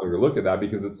no longer look at that,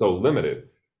 because it's so limited.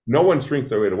 No one shrinks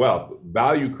their way to wealth.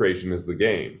 Value creation is the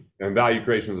game. And value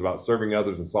creation is about serving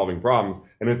others and solving problems,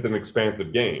 and it's an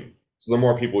expansive game. So the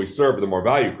more people we serve, the more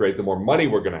value create, the more money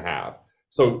we're going to have.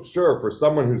 So sure, for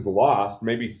someone who's lost,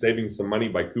 maybe saving some money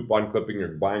by coupon clipping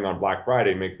or buying on Black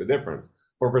Friday makes a difference.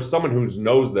 But for someone who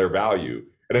knows their value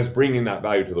and is bringing that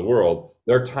value to the world,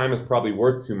 their time is probably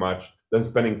worth too much than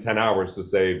spending 10 hours to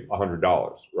save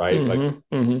 $100, right?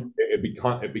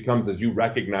 It becomes, as you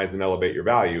recognize and elevate your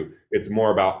value, it's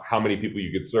more about how many people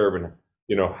you could serve and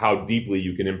how deeply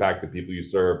you can impact the people you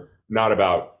serve, not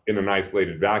about, in an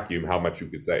isolated vacuum, how much you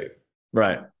could save.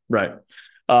 Right.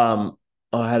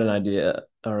 I had an idea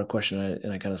or a question,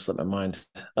 and I kind of slipped my mind.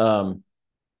 I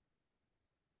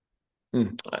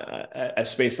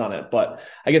spaced on it, but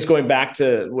I guess going back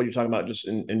to what you're talking about, just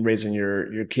in raising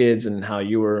your kids and how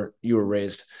you were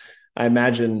raised, I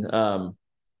imagine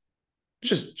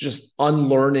just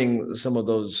unlearning some of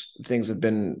those things have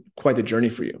been quite the journey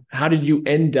for you. How did you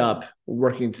end up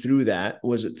working through that?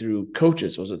 Was it through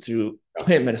coaches? Was it through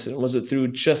plant medicine? Was it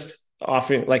through just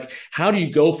offering, like, how do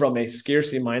you go from a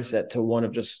scarcity mindset to one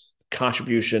of just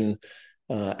contribution,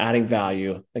 adding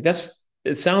value? Like,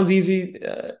 it sounds easy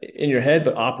in your head,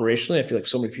 but operationally, I feel like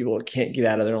so many people can't get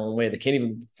out of their own way. They can't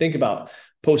even think about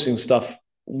posting stuff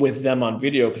with them on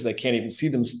video because they can't even see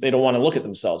them. They don't want to look at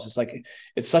themselves. It's like,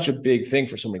 it's such a big thing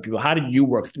for so many people. How did you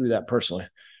work through that personally?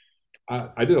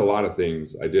 I did a lot of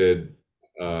things. I did,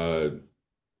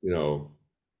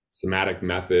 somatic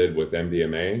method with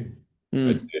MDMA. I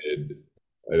Mm.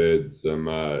 did some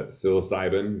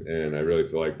psilocybin, and I really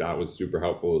feel like that was super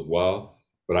helpful as well.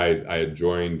 But I had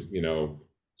joined,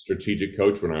 strategic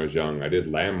coach when I was young. I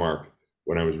did Landmark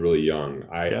when I was really young.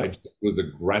 I just was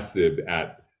aggressive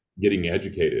at getting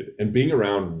educated and being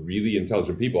around really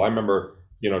intelligent people. I remember,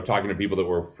 talking to people that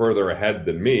were further ahead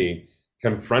than me,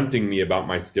 confronting me about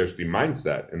my scarcity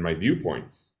mindset and my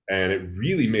viewpoints. And it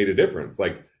really made a difference.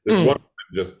 Like this one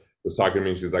just was talking to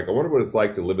me, and she's like, I wonder what it's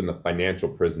like to live in the financial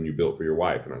prison you built for your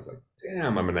wife. And I was like,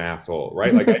 damn, I'm an asshole,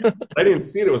 right? Like I didn't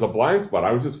see it. It was a blind spot.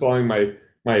 I was just following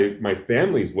my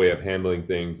family's way of handling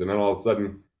things. And then all of a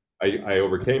sudden I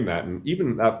overcame that. And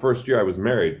even that first year I was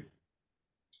married,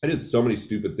 I did so many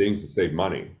stupid things to save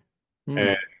money.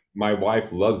 And my wife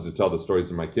loves to tell the stories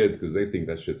to my kids because they think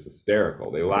that shit's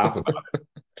hysterical. They laugh about it.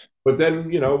 But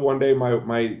then, one day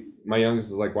my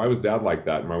youngest is like, why was dad like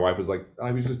that? And my wife was like,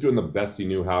 I was just doing the best he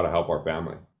knew how to help our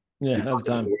family. Yeah, at the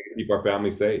time. Keep our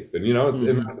family safe. And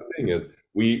and that's the thing is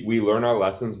we learn our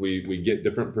lessons, we get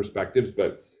different perspectives,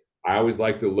 but I always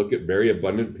like to look at very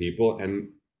abundant people and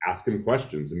ask them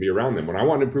questions and be around them. When I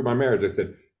wanted to improve my marriage, I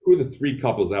said, who are the 3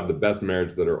 couples that have the best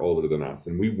marriage that are older than us?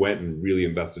 And we went and really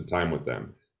invested time with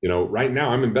them. Right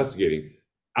now I'm investigating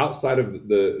outside of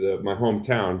my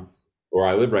hometown where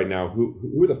I live right now,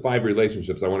 who are the 5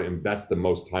 relationships I want to invest the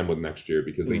most time with next year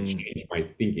because they change my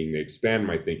thinking, they expand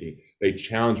my thinking, they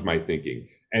challenge my thinking,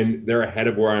 and they're ahead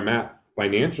of where I'm at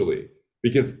financially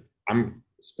because I'm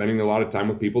spending a lot of time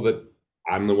with people that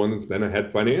I'm the one that's been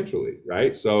ahead financially,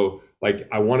 right? So like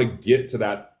I want to get to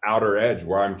that outer edge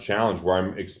where I'm challenged, where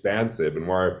I'm expansive, and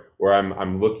where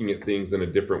I'm looking at things in a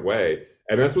different way.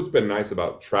 And that's what's been nice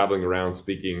about traveling around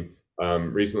speaking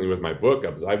recently with my book.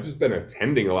 I've just been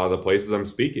attending a lot of the places I'm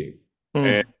speaking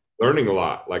and learning a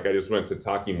lot. Like I just went to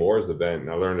Taki Moore's event and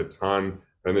I learned a ton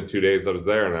in the 2 days I was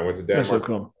there. And I went to Denmark. That's so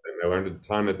cool. And I learned a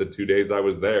ton at the 2 days I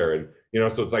was there. And,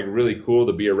 so it's like really cool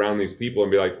to be around these people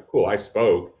and be like, cool, I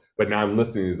spoke, but now I'm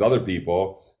listening to these other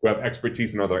people who have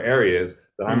expertise in other areas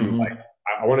that I'm like,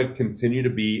 I want to continue to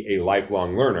be a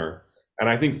lifelong learner. And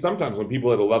I think sometimes when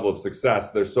people at a level of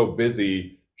success, they're so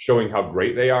busy showing how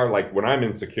great they are. Like when I'm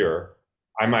insecure,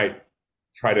 I might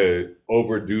try to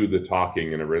overdo the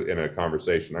talking in a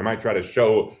conversation. I might try to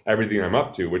show everything I'm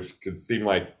up to, which could seem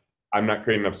like I'm not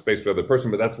creating enough space for the other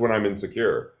person, but that's when I'm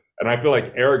insecure. And I feel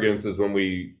like arrogance is when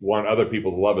we want other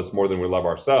people to love us more than we love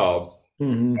ourselves.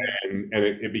 And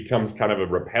it becomes kind of a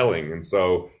repelling. And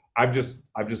so I've just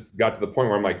got to the point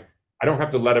where I'm like, I don't have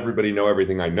to let everybody know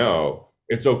everything I know.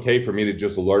 It's okay for me to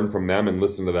just learn from them and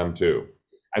listen to them too.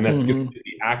 And that's going to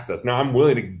be access. Now I'm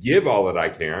willing to give all that I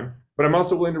can, but I'm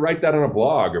also willing to write that on a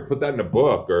blog or put that in a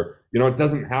book, or, it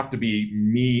doesn't have to be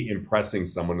me impressing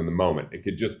someone in the moment. It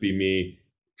could just be me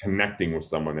connecting with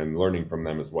someone and learning from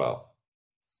them as well.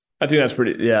 I think that's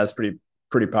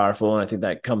pretty powerful. And I think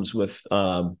that comes with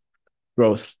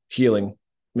growth, healing,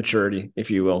 maturity,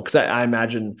 if you will. Because I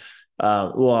imagine,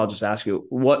 I'll just ask you,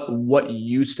 what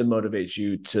used to motivate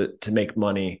you to make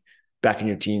money back in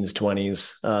your teens,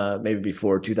 20s, maybe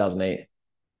before 2008?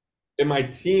 In my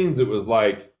teens, it was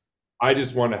like, I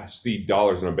just want to see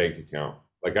dollars in a bank account.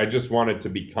 Like I just wanted to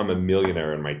become a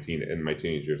millionaire in my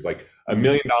teenage years. Like $1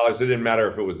 million, it didn't matter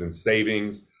if it was in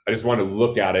savings. I just wanted to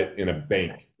look at it in a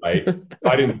bank, right?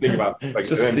 I didn't think about like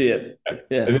just see it.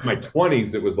 Yeah. And in my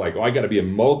 20s, it was like, I got to be a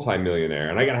multimillionaire,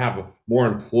 and I got to have more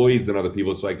employees than other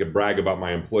people so I could brag about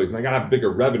my employees, and I got to have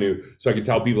bigger revenue so I could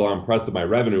tell people how impressive my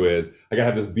revenue is. I got to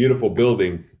have this beautiful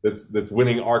building that's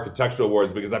winning architectural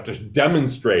awards because I have to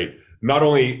demonstrate. Not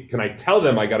only can I tell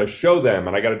them, I got to show them,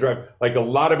 and I got to drive. Like a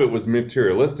lot of it was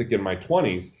materialistic in my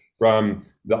 20s, from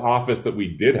the office that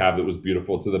we did have that was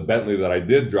beautiful to the Bentley that I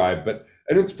did drive.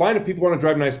 And it's fine if people want to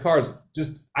drive nice cars.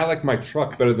 Just I like my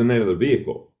truck better than any other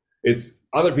vehicle. It's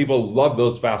other people love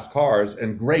those fast cars,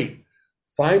 and great.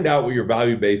 Find out what your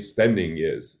value-based spending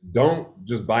is. Don't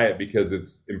just buy it because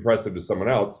it's impressive to someone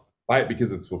else. Buy it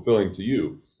because it's fulfilling to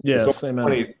you. Yes, so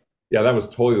amen. Yeah, that was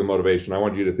totally the motivation. I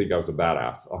wanted you to think I was a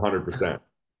badass, 100%.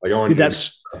 Like I wanted you to be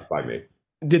impressed by me.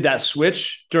 Did that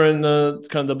switch during the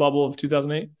kind of the bubble of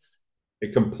 2008?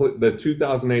 The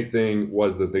 2008 thing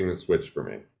was the thing that switched for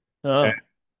me.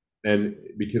 And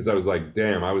because I was like,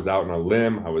 damn, I was out on a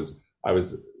limb. I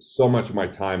was so much of my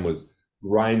time was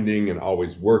grinding and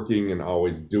always working and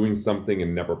always doing something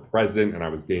and never present. And I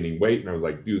was gaining weight. And I was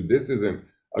like, dude, this isn't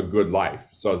a good life.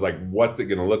 So I was like, what's it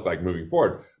going to look like moving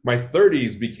forward? My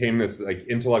 30s became this like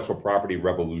intellectual property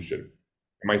revolution.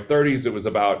 In my 30s, it was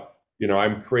about,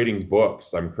 I'm creating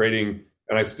books. And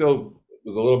I still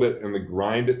was a little bit in the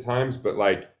grind at times, but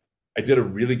like I did a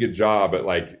really good job at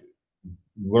like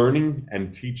learning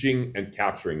and teaching and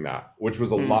capturing that, which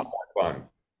was a lot more fun.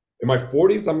 In my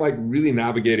 40s, I'm like really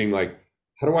navigating like,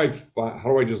 how do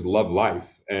I just love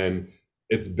life? And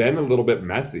it's been a little bit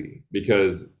messy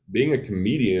because being a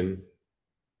comedian,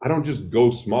 I don't just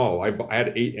go small. I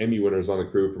had 8 Emmy winners on the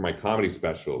crew for my comedy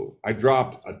special. I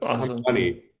dropped a ton of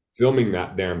money filming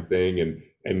that damn thing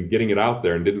and getting it out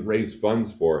there, and didn't raise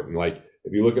funds for it. And like,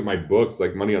 if you look at my books,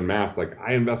 like Money Unmasked, like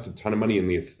I invest a ton of money in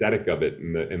the aesthetic of it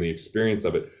and the experience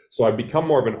of it. So I've become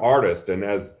more of an artist. And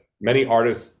as many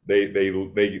artists,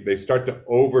 they start to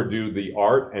overdo the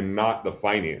art and not the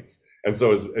finance. And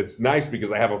so it's nice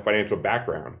because I have a financial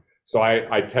background. So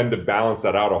I tend to balance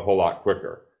that out a whole lot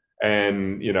quicker.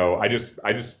 And, you know, I just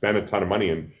spent a ton of money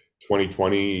in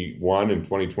 2021 and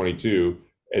 2022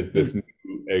 as this new,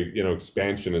 you know,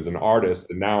 expansion as an artist.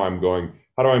 And now I'm going,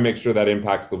 how do I make sure that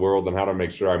impacts the world, and how do I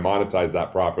make sure I monetize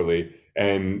that properly?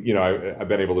 And, you know, I've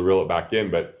been able to reel it back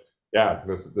in. But yeah,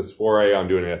 this foray on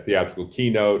doing a theatrical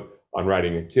keynote, on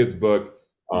writing a kid's book,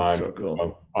 on so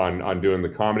cool. on doing the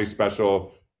comedy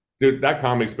special. Dude, that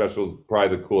comedy special is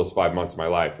probably the coolest 5 months of my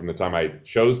life, from the time I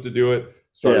chose to do it,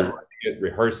 started writing it,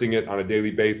 rehearsing it on a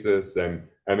daily basis, and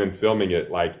then filming it.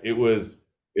 Like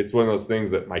it's one of those things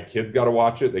that my kids got to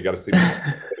watch it. They got to see me,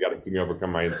 they got to see me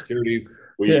overcome my insecurities.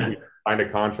 We signed a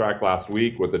contract last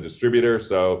week with a distributor.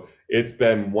 So it's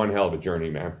been one hell of a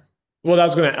journey, man. Well, I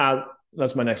was going to add,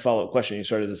 that's my next follow-up question. You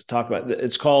started to talk about,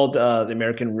 it's called The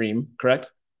American Ream,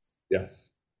 correct? Yes.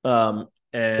 And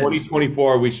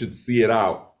 2024, we should see it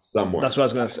out somewhere. That's what I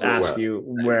was going to ask you.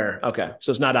 Where? Okay. So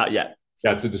it's not out yet.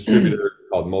 Yeah, it's a distributor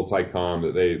called Multicom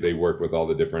that they work with all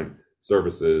the different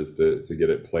services to get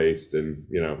it placed. And,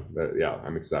 you know, yeah,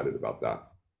 I'm excited about that.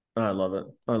 I love it.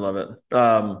 I love it.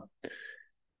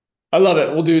 I love it.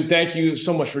 Well, dude, thank you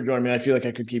so much for joining me. I feel like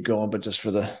I could keep going, but just for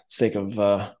the sake of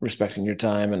respecting your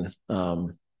time and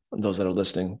those that are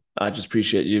listening, I just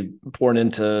appreciate you pouring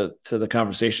into the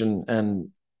conversation, and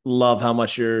love how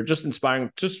much you're just inspiring,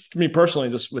 just to me personally,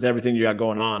 just with everything you got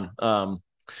going on.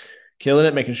 Killing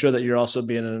it, making sure that you're also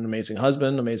being an amazing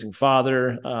husband, amazing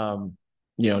father,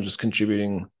 you know, just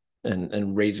contributing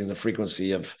and raising the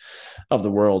frequency of the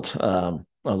world. I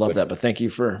love that. But thank you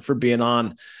for being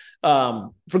on.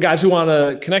 For guys who want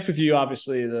to connect with you,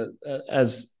 obviously,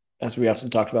 as we often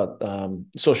talked about,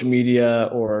 social media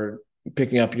or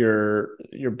picking up your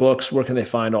books, where can they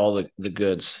find all the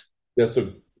goods? Yeah,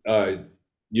 so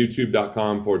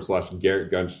youtube.com/Garrett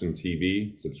Gunderson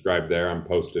TV. Subscribe there. I'm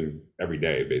posting every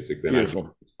day, basically. Beautiful. And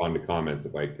I respond to comments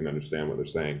if I can understand what they're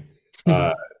saying.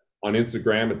 On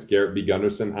Instagram, it's Garrett B.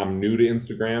 Gunderson. I'm new to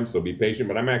Instagram, so be patient.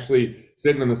 But I'm actually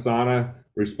sitting in the sauna,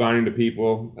 responding to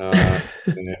people. And,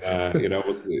 you know,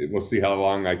 we'll see how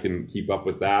long I can keep up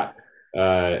with that.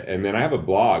 And then I have a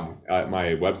blog at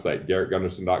my website,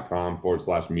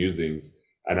 garrettgunderson.com/musings.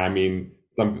 And I mean,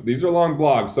 these are long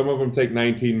blogs. Some of them take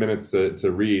 19 minutes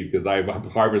to read because I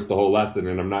harvest the whole lesson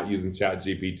and I'm not using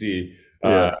ChatGPT.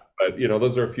 But, you know,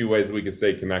 those are a few ways we can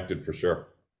stay connected for sure.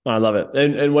 I love it.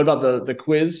 And what about the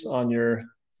quiz on your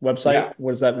website? Yeah.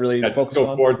 What does that really focus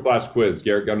on? /quiz,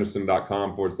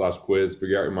 garrettgunderson.com/quiz.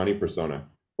 Figure out your money persona.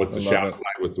 What's the shout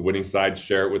side? What's the winning side?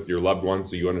 Share it with your loved ones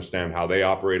so you understand how they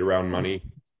operate around money.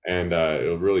 And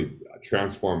it'll really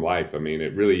transform life. I mean,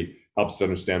 it really helps to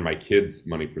understand my kids'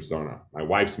 money persona, my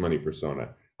wife's money persona.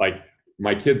 Like,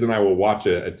 my kids and I will watch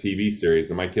a TV series,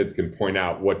 and my kids can point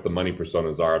out what the money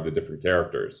personas are of the different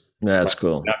characters. That's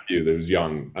cool. My nephew who's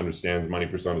young understands money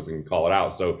personas and can call it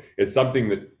out. So it's something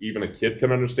that even a kid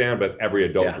can understand, but every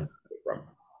adult can benefit from.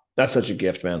 That's such a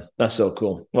gift, man. That's so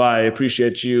cool. Well, I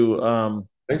appreciate you.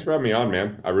 Thanks for having me on,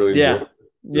 man. I really enjoyed it.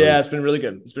 Yeah, it's been really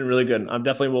good. It's been really good. I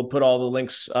definitely will put all the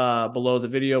links below the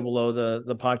video, below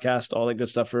the podcast, all that good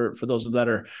stuff for those that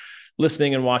are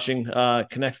listening and watching.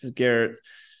 Connect with Garrett.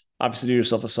 Obviously, do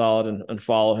yourself a solid and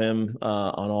follow him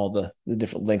on all the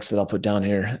different links that I'll put down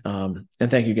here. And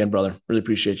thank you again, brother. Really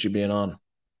appreciate you being on.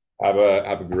 Have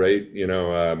a great,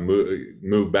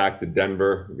 move back to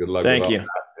Denver. Good luck. Thank you. That.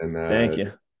 And thank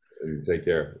you. And take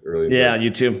care. Really enjoy. Yeah,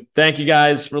 you too. Thank you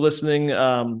guys for listening.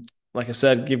 Like I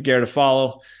said, give Garrett a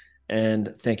follow.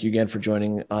 And thank you again for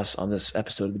joining us on this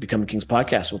episode of the Becoming Kings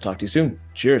podcast. We'll talk to you soon.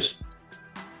 Cheers.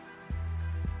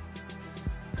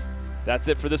 That's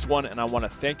it for this one, and I want to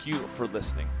thank you for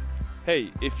listening. Hey,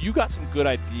 if you got some good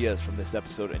ideas from this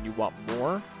episode and you want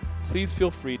more, please feel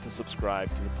free to subscribe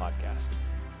to the podcast.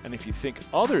 And if you think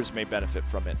others may benefit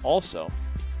from it also,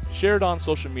 share it on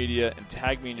social media and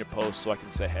tag me in your post so I can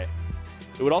say hey.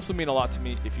 It would also mean a lot to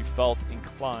me if you felt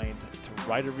inclined to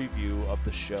write a review of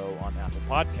the show on Apple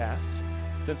Podcasts,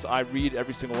 since I read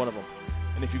every single one of them.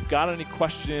 And if you've got any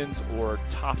questions or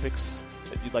topics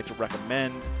that you'd like to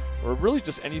recommend, or really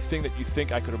just anything that you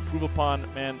think I could improve upon,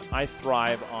 man, I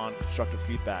thrive on constructive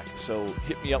feedback. So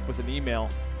hit me up with an email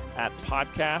at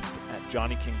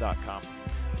podcast@johnnyking.com.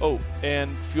 Oh,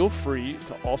 and feel free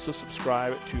to also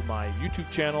subscribe to my YouTube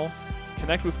channel,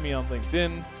 connect with me on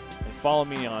LinkedIn, and follow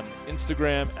me on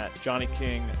Instagram at Johnny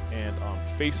King and on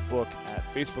Facebook at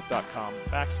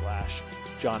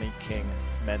facebook.com/Johnny King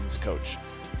Men's Coach.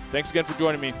 Thanks again for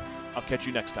joining me. I'll catch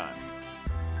you next time.